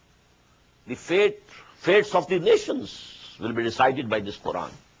now, the fates of the nations will be decided by this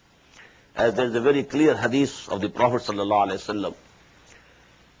Quran. As there is a very clear hadith of the Prophet ﷺ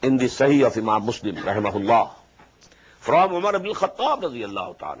in the Sahih of Imam Muslim, rahimahullah, from Umar ibn al-Khattab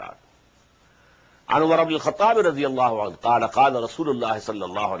radiyallahu ta'ala. عن عمر بن الخطاب رضي الله عنه قال قال رسول الله صلى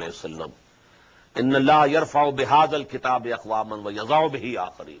الله عليه وسلم إن الله يرفع بهذا الكتاب أقواما ويضع به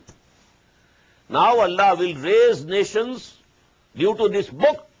آخرين. Now Allah will raise nations due to this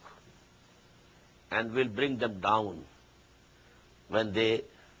book and will bring them down when they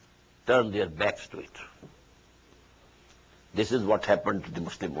turn their backs to it. This is what happened to the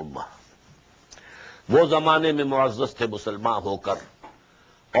Muslim Ummah. वो जमाने में मुअज़्ज़ज़ थे मुसलमान होकर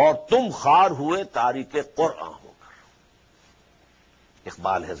और तुम खार हुए तारीख कुरान होकर.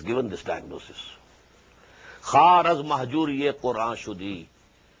 Iqbal has given this diagnosis. खार अज महजूरी कुरान शुदी,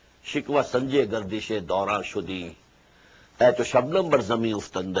 शिकवा संजे गर्दिशे दौरान शुदी, ऐ तो शबनम बर जमी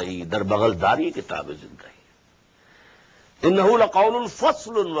उफ्तंदई, दर बगलदारी किताब जिंदगी. इन्नहु लक़ौलुन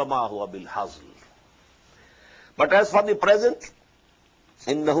फ़स्लुन वमा हुवा बिलहज़्ल. But as for the present,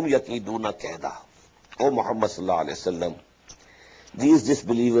 innahum yakiduna kaida. O Muhammad sallallahu alaihi wasallam, these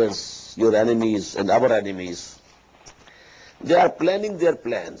disbelievers, your enemies and our enemies, they are planning their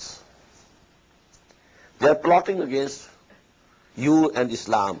plans. They are plotting against you and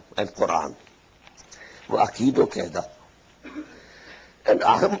Islam and Quran. Wa akido kaida. And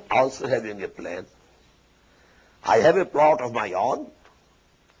I am also having a plan. I have a plot of my own.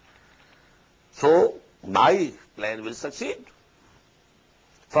 So my plan will succeed.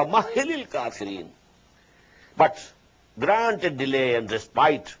 فَمَهِّلِ الْكَافِرِينَ. But grant a delay and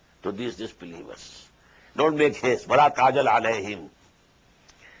respite to these disbelievers. Don't make haste. وَلَا تَعْجَلْ عَلَيْهِمْ.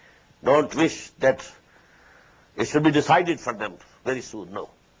 Don't wish that it should be decided for them very soon. No.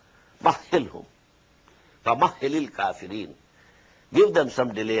 مَهِّلْهُمْ. فَمَهِّلِ الْكَافِرِينَ. Give them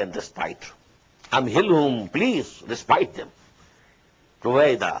some delay and respite. أَمْهِلْهُمْ. Please respite them.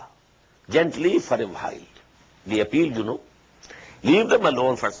 Ruwaida. Gently for a while. The appeal, you know. Leave them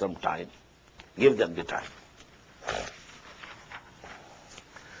alone for some time. Give them the time.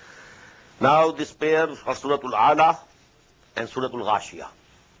 Now this pair of Surah Al-Ala and Surah Al-Ghashiyah.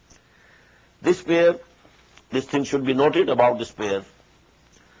 This pair, this thing should be noted about this pair,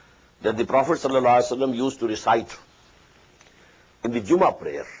 that the Prophet ﷺ used to recite in the Jummah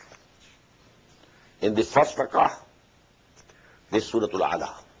prayer, in the first rak'ah, this Surah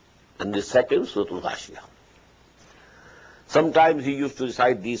Al-Ala, and the second Surah Al-Ghashiyah. Sometimes he used to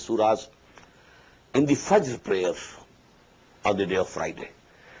recite these surahs in the Fajr prayer on the day of Friday.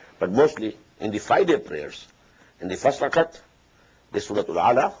 But mostly in the Friday prayers, in the first rakat, the Surah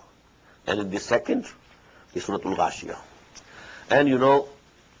Al-Ala, and in the second, the Surah Al-Ghashiyah. And you know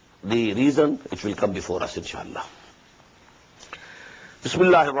the reason, it will come before us, inshallah.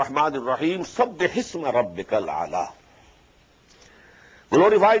 Bismillahir Rahmanir Rahim. Sabbih isma rabbikal a'la.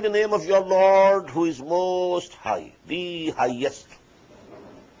 Glorify the name of your Lord who is most high, the highest.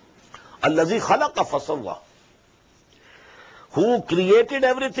 Allazi khalaqa fasawwa. Who created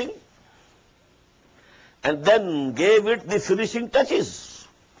everything and then gave it the finishing touches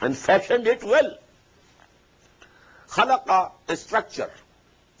and fashioned it well. Khalaqa, a structure,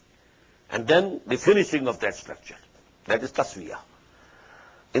 and then the finishing of that structure. That is taswiyah.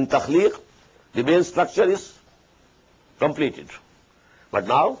 In takhliq, the main structure is completed. But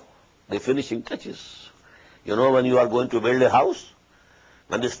now, the finishing touches. You know, when you are going to build a house,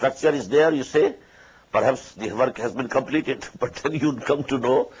 when the structure is there, you say, perhaps the work has been completed, but then you come to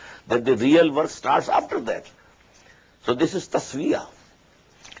know that the real work starts after that. So this is taswiyah.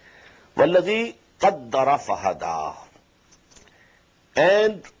 وَالَّذِي قَدَّرَ فَهَدَى.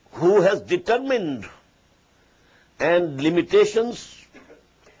 And who has determined and limitations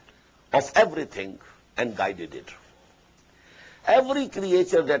of everything and guided it. Every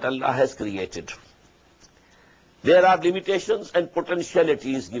creature that Allah has created, there are limitations and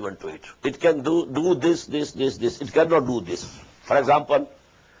potentialities given to it. It can do this. It cannot do this. For example,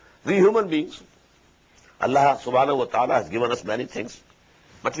 we human beings, Allah subhanahu wa ta'ala has given us many things,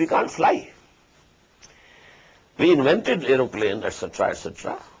 but we can't fly. We invented aeroplane,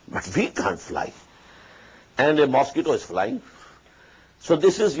 etc., but we can't fly. And a mosquito is flying. So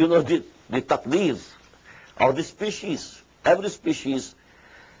this is, the taqdeer of the species. Every species,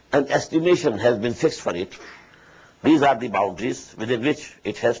 an estimation has been fixed for it. These are the boundaries within which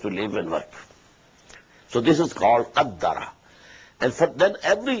it has to live and work. So this is called qaddara. And for then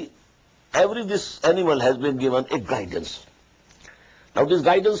every this animal has been given a guidance. Now this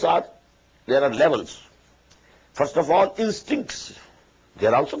guidance there are levels. First of all, instincts. They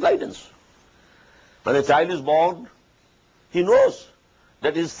are also guidance. When a child is born, he knows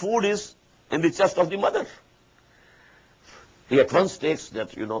that his food is in the chest of the mother. He at once takes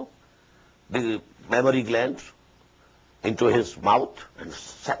that, the mammary gland into his mouth and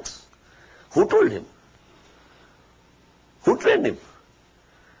sucks. Who told him? Who trained him?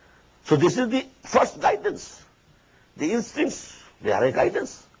 So this is the first guidance. The instincts, they are a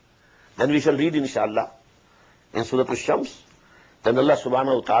guidance. Then we shall read, inshallah, in Surah Al-Shams, then Allah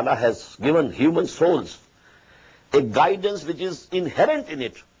subhanahu wa ta'ala has given human souls a guidance which is inherent in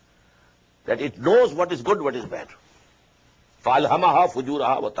it, that it knows what is good, what is bad. فَأَلْهَمَهَا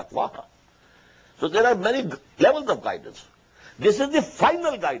فُجُورَهَا وَتَقْوَاهَا. So there are many levels of guidance. This is the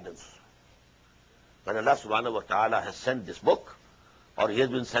final guidance. When Allah subhanahu wa ta'ala has sent this book, or He has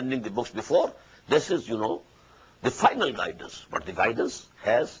been sending the books before, this is, the final guidance. But the guidance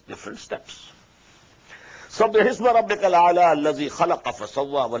has different steps. سَبِّحِ اسْمَ رَبِّكَ الْأَعْلَى الَّذِي خَلَقَ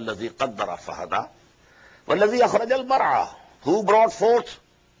فَسَوَّى وَالَّذِي قَدَّرَ فَهَدَى وَالَّذِي أَخْرَجَ الْمَرْعَى. Who brought forth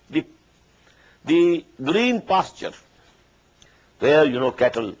the green pasture, where,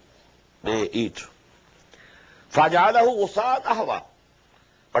 cattle, they eat. فَجَعَلَهُ غُثَاءً أَحْوَى.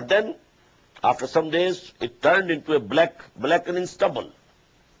 But then, after some days, it turned into a blackening stubble.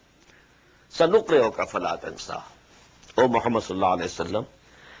 سَنُقْرِئُكَ فَلَا تَنْسَى. O Muhammad sallallahu alayhi wa sallam,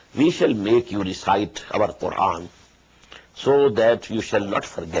 we shall make you recite our Qur'an so that you shall not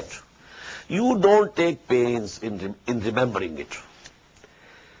forget. You don't take pains in remembering it.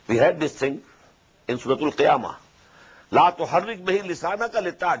 We had this thing in Surah Al-Qiyamah. لا تحرك به لسانك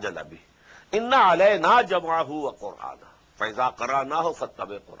لتعجل به إن علينا جمعه وقرآنه فإذا قرأناه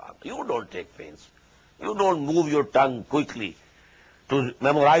فاتبع قرآنه. You don't take pains. You don't move your tongue quickly to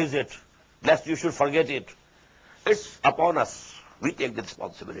memorize it, lest you should forget it. It's upon us. We take the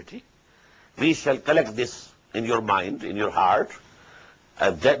responsibility. We shall collect this in your mind, in your heart.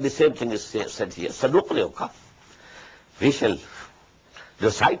 The same thing is said here. سَنُقْرِئُكَ. We shall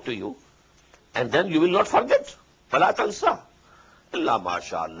recite to you, and then you will not forget. فَلَا تَنْسَى إِلَّا مَا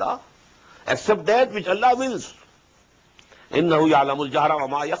شَاءَ اللَّهُ. Except that which Allah wills. إِنَّهُ يَعْلَمُ الْجَهْرَ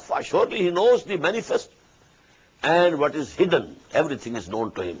وَمَا يَخْفَى. Surely He knows the manifest and what is hidden. Everything is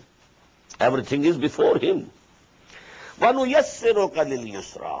known to Him. Everything is before Him. وَنُيَسِّرُكَ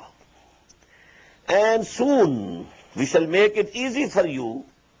لِلْيُسْرَى. And soon we shall make it easy for you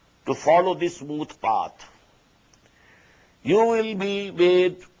to follow this smooth path. You will be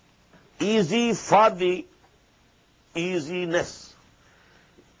made easy for the easiness.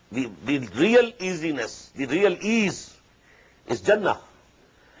 The real easiness, the real ease is Jannah,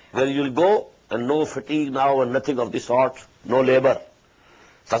 where you will go and no fatigue now and nothing of the sort, no labor.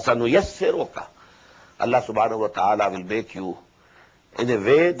 فَسَنُيَسِّرُكَ. Allah subhanahu wa ta'ala will make you in a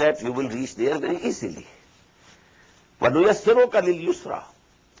way that you will reach there very easily. وَنُيَسِّرُكَ لِلْيُسْرَى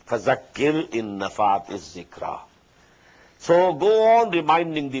فَذَكِّرْ إِن نَفَعَتِ الذِّكْرَى. So go on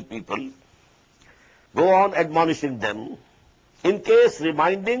reminding the people, go on admonishing them, in case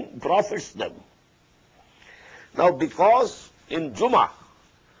reminding profits them. Now because in Jummah,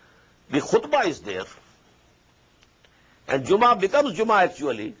 the khutbah is there, and Jummah becomes Jummah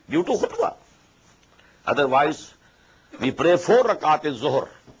actually due to khutbah. Otherwise, we pray 4 rakat in Zuhr,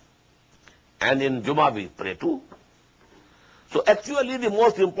 and in Jummah we pray 2. So actually the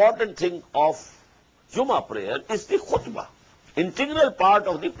most important thing of Jummah prayer is the khutbah, integral part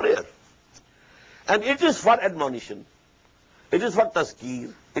of the prayer. And it is for admonition. It is for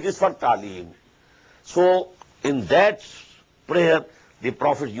tazkir, it is for talim. So, in that prayer, the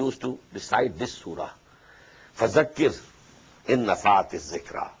Prophet used to recite this surah. Fazakir in nafat is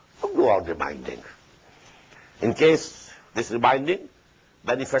zikra. Don't go out reminding. In case this reminding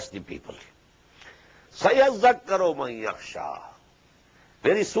benefits the people. Sayazakkaru man yakhsha.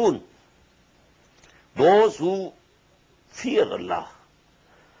 Very soon, those who fear Allah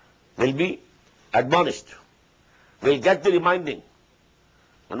will be admonished, will get the reminding.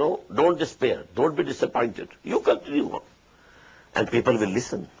 Don't despair, don't be disappointed. You continue on. And people will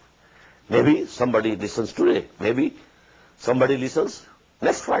listen. Maybe somebody listens today, maybe somebody listens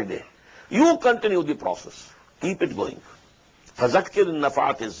next Friday. You continue the process. Keep it going. فَذَكِّرْ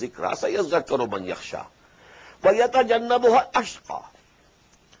النَّفَعَةِ الذِّكْرَى سَيَذَّكَّرُ مَنْ يَخْشَى وَيَتَجَنَّبُهَا الْأَشْقَى.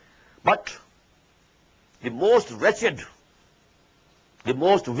 But the most wretched, the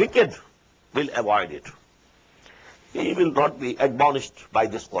most wicked will avoid it. He will not be admonished by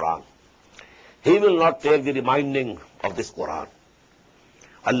this Quran. He will not take the reminding of this Quran.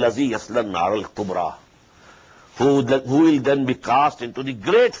 الَّذِي يَصْلَى النَّارَ الْكُبْرَى, who will then be cast into the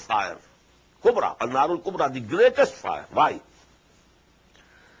great fire. Kubra, al-Nar al-Kubra, the greatest fire. Why?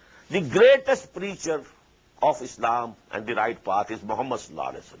 The greatest preacher of Islam and the right path is Muhammad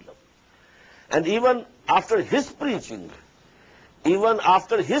sallallahu alaihi wasallam. And even after his preaching, even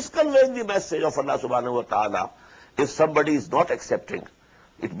after his conveying the message of Allah subhanahu wa ta'ala, if somebody is not accepting,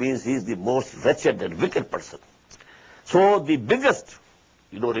 it means he is the most wretched and wicked person. So the biggest,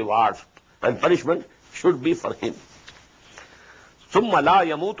 reward and punishment should be for him. ثُمَّ لَا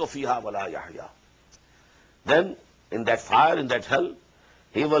يَمُوتُ فِيهَا وَلَا يَحْيَا. Then, in that fire, in that hell,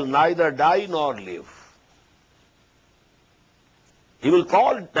 he will neither die nor live. He will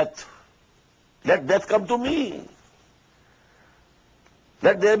call death. Let death come to me.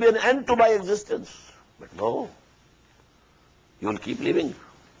 Let there be an end to my existence. But no. You will keep living.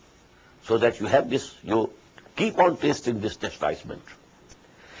 So that you have this, you keep on tasting this chastisement.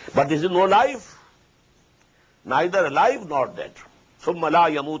 But this is no life. Neither alive nor dead. ثُمَّ لَا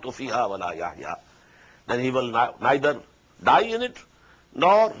يَمُوتُ فِيهَا وَلَا يَحْيَا. Then he will neither die in it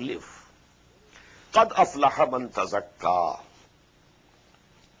nor live. قَدْ أَفْلَحَ مَنْ تَزَكَّى.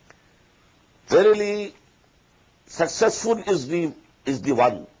 Verily, successful is the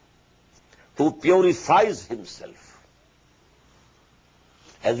one who purifies himself.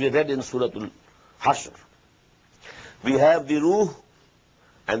 As we read in Surah Al-Hashr, we have the ruh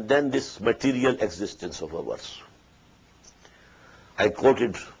and then this material existence of ours. I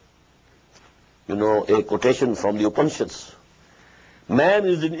quoted, a quotation from the Upanishads. Man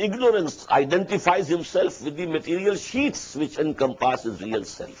is in ignorance, identifies himself with the material sheets which encompass his real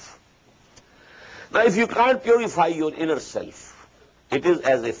self. Now, if you can't purify your inner self, it is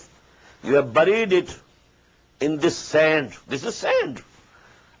as if you have buried it in this sand. This is sand.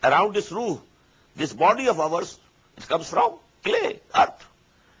 Around this ruh, this body of ours, it comes from clay, earth.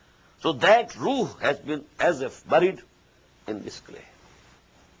 So that ruh has been as if buried in this clay.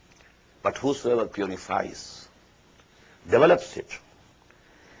 But whosoever purifies, develops it,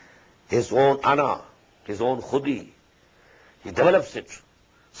 his own ana, his own khudi, he develops it,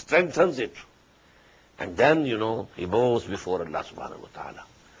 strengthens it, and then, he bows before Allah subhanahu wa ta'ala.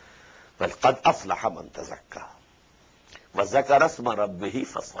 Well, قَدْ أَفْلَحَ مَنْ تَزَكَّى وَذَكَرَ اسْمَ رَبِّهِ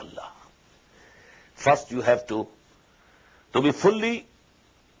فَصَلَّى. First you have to be fully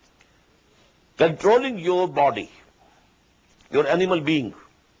controlling your body, your animal being,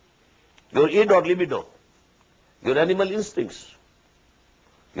 your id or libido, your animal instincts.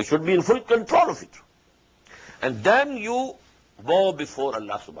 You should be in full control of it. And then you bow before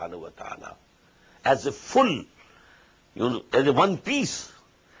Allah subhanahu wa ta'ala as a full, as a one piece.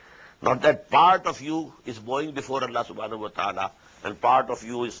 Not that part of you is bowing before Allah subhanahu wa ta'ala and part of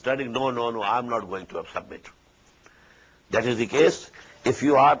you is standing, no, I'm not going to submit. That is the case if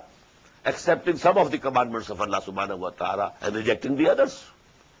you are accepting some of the commandments of Allah subhanahu wa ta'ala and rejecting the others.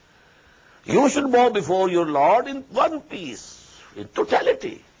 You should bow before your Lord in one piece, in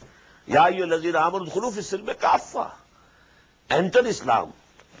totality. Ya ayyuhallazina amanu udkhulu fi silmi kaffa. Enter Islam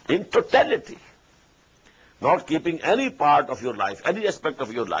in totality. Not keeping any part of your life, any aspect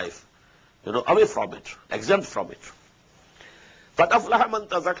of your life, away from it, exempt from it. قَدْ أَفْلَحَ مَنْ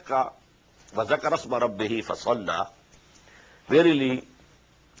تَزَكَّى وَذَكَرَ اسْمَ رَبِّهِ فَصَلَّى. Verily,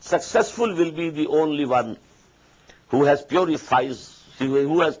 successful will be the only one who has purified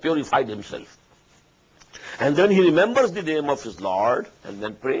himself. And then he remembers the name of his Lord and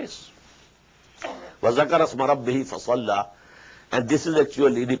then prays. وَذَكَرَ اسْمَ رَبِّهِ فَصَلَّى. And this is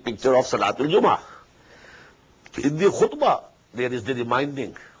actually the picture of Salatul Jummah. In the khutbah, there is the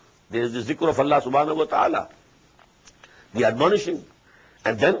reminding. There is the zikr of Allah subhanahu wa ta'ala. the admonishing,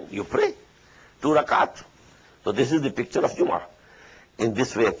 and then you pray 2 rakat. So this is the picture of Jummah. In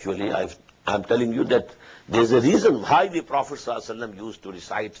this way, actually, I'm telling you that there's a reason why the Prophet ﷺ used to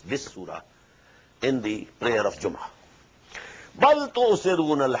recite this surah in the prayer of Jummah. بَلْ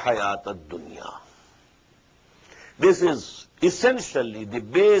تُؤْثِرُونَ الْحَيَاةَ الدُّنْيَا. This is essentially the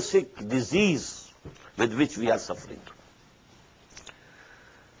basic disease with which we are suffering.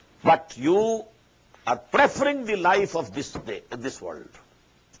 But you are preferring the life of this day, this world.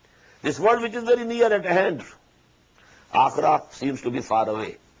 This world which is very near at hand. Akhirah seems to be far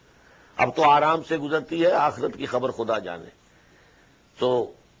away. अब तो आराम से गुजरती है, आखिरत की खबर खुदा जाने.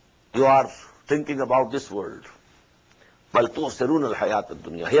 So you are thinking about this world. بل تؤثرون الحياة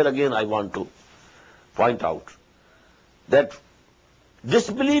الدنيا. Here again I want to point out that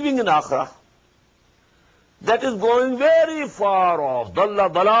disbelieving in Akhirah, that is going very far off.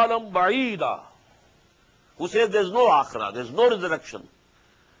 ضَلَّ ضَلَالًا بَعِيدًا. Who says there is no Akhirah, there is no resurrection,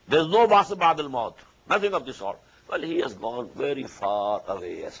 there is no Ba'ath ba'd al-maut, nothing of this sort. Well, he has gone very far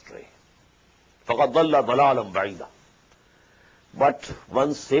away astray. فَقَدْ ضَلَّ ضَلَالًا بَعِيدًا. But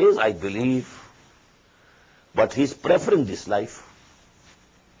one says, I believe, but he is preferring this life.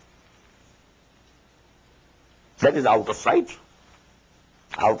 That is out of sight,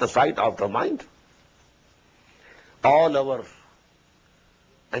 out of mind. All our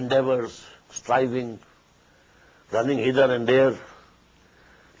endeavors, striving, running hither and there,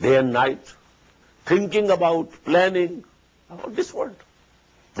 day and night, thinking about, planning about this world,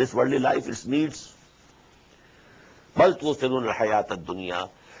 this worldly life, its needs. بَلْ تُؤْثِرُونَ الْحَيَاةَ الدُّنْيَا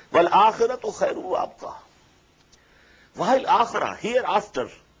وَالْآخِرَةُ خَيْرٌ وَأَبْقَىٰ. While Akhirah, hereafter,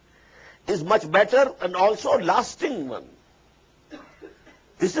 is much better and also lasting one.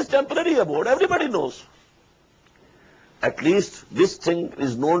 This is temporary abode, everybody knows. At least this thing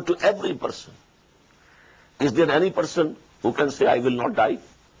is known to every person. Is there any person who can say, I will not die?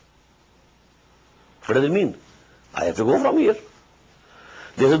 What does it mean? I have to go from here.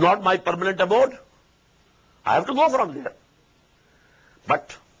 This is not my permanent abode. I have to go from there.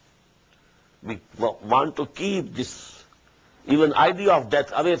 But we want to keep this even idea of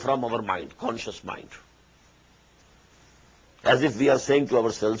death away from our mind, conscious mind. As if we are saying to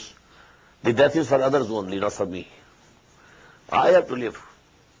ourselves, the death is for others only, not for me. I have to live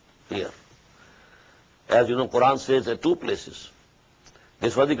here. As you know, Quran says at 2 places.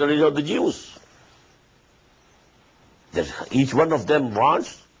 This was the condition of the Jews. That each one of them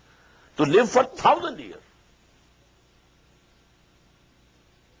wants to live for 1,000 years.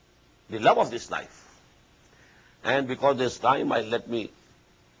 The love of this life. And because there's time, let me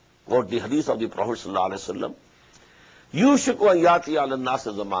quote the hadith of the Prophet ﷺ. يُوشِكُ أَنْ يَأْتِيَ عَلَى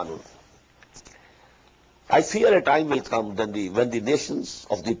النَّاسِ زَمَانٌ. I fear a time will come when the nations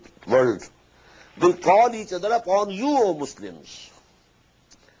of the world will call each other upon you, O Muslims.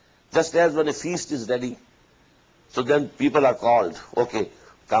 Just as when a feast is ready, so then people are called, okay,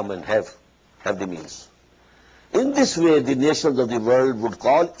 come and have the meals. In this way, the nations of the world would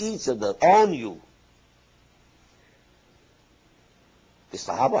call each other on you. The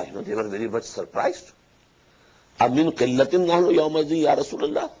Sahaba, they were very much surprised. أَمِنْ قِلَّةٍ نَحْنُ يَوْمَئِذٍ يَا رَسُولَ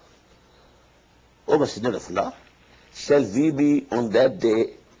اللَّهِ. O Messenger of Allah, shall we be on that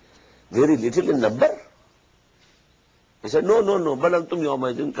day very little in number? He said, no, بَلْ أَنْتُمْ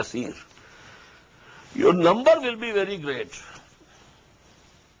يَوْمَئِذٍ كَثِيرٌ. Your number will be very great.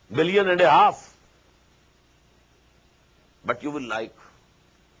 1.5 billion. But you will like,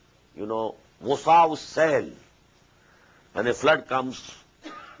 Musa sail. When a flood comes,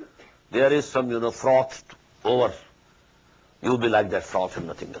 there is some, froth over. You will be like that froth and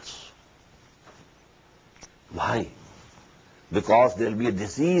nothing else. Why? Because there will be a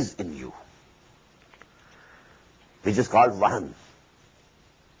disease in you, which is called Vahan.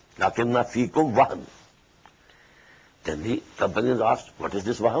 Lakinna fikum Vahan. Then the companions asked, what is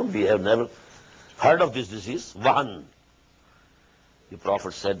this Vahan? We have never heard of this disease. Vahan. The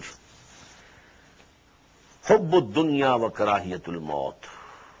Prophet said, Hubbu dunya wa karahiyatul maut.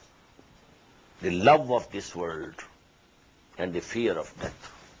 The love of this world and the fear of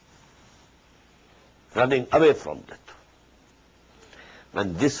death. Running away from death.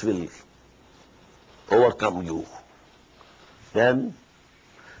 When this will overcome you, then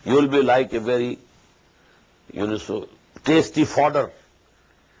you will be like a very, tasty fodder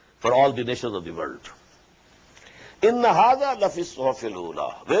for all the nations of the world. Inna hadha lafis suhufil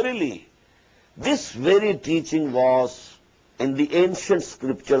ula. Verily, this very teaching was in the ancient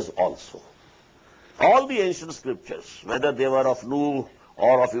scriptures also. All the ancient scriptures, whether they were of Nuh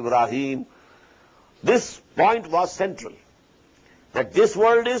or of Ibrahim, this point was central. That this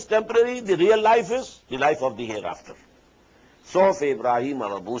world is temporary, the real life is the life of the hereafter. Suhuf Ibrahim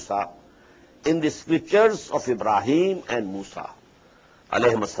wa Musa, in the scriptures of Ibrahim and Musa,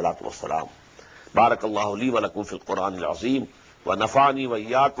 alayhim as-salatu was-salam. Barakallahu li wa lakum fil Qur'an al-azim, wa nafa'ani wa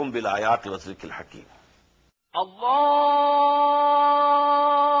iyyakum bil ayati wa dhikr al-hakim. Allahu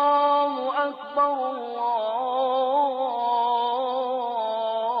Akbar, Allahu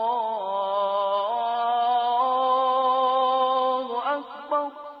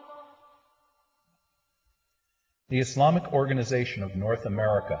Akbar. The Islamic Organization of North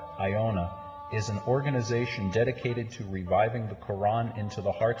America, IONA, is an organization dedicated to reviving the Quran into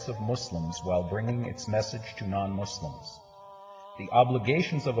the hearts of Muslims while bringing its message to non-Muslims. The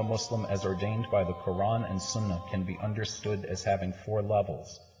obligations of a Muslim as ordained by the Quran and Sunnah can be understood as having 4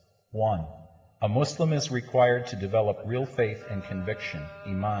 levels. 1. A Muslim is required to develop real faith and conviction,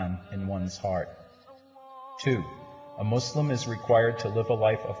 iman, in one's heart. 2. A Muslim is required to live a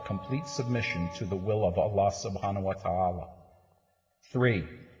life of complete submission to the will of Allah subhanahu wa ta'ala. 3.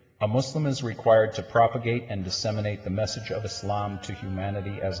 A Muslim is required to propagate and disseminate the message of Islam to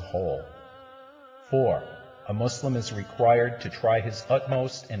humanity as a whole. 4. A Muslim is required to try his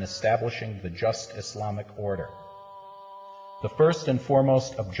utmost in establishing the just Islamic order. The first and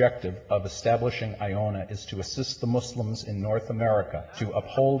foremost objective of establishing IONA is to assist the Muslims in North America to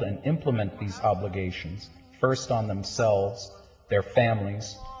uphold and implement these obligations, first on themselves, their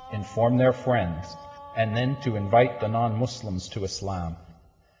families, inform their friends, and then to invite the non-Muslims to Islam.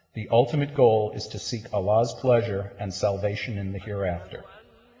 The ultimate goal is to seek Allah's pleasure and salvation in the hereafter.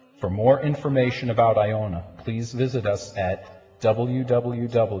 For more information about IONA, please visit us at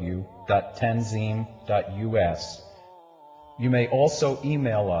www.tanzeem.us. You may also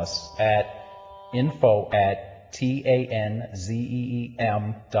email us at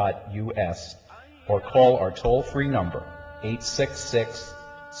info@tanzeem.us or call our toll-free number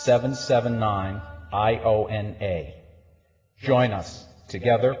 866-779-IONA. Join us.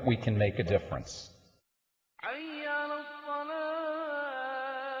 Together we can make a difference.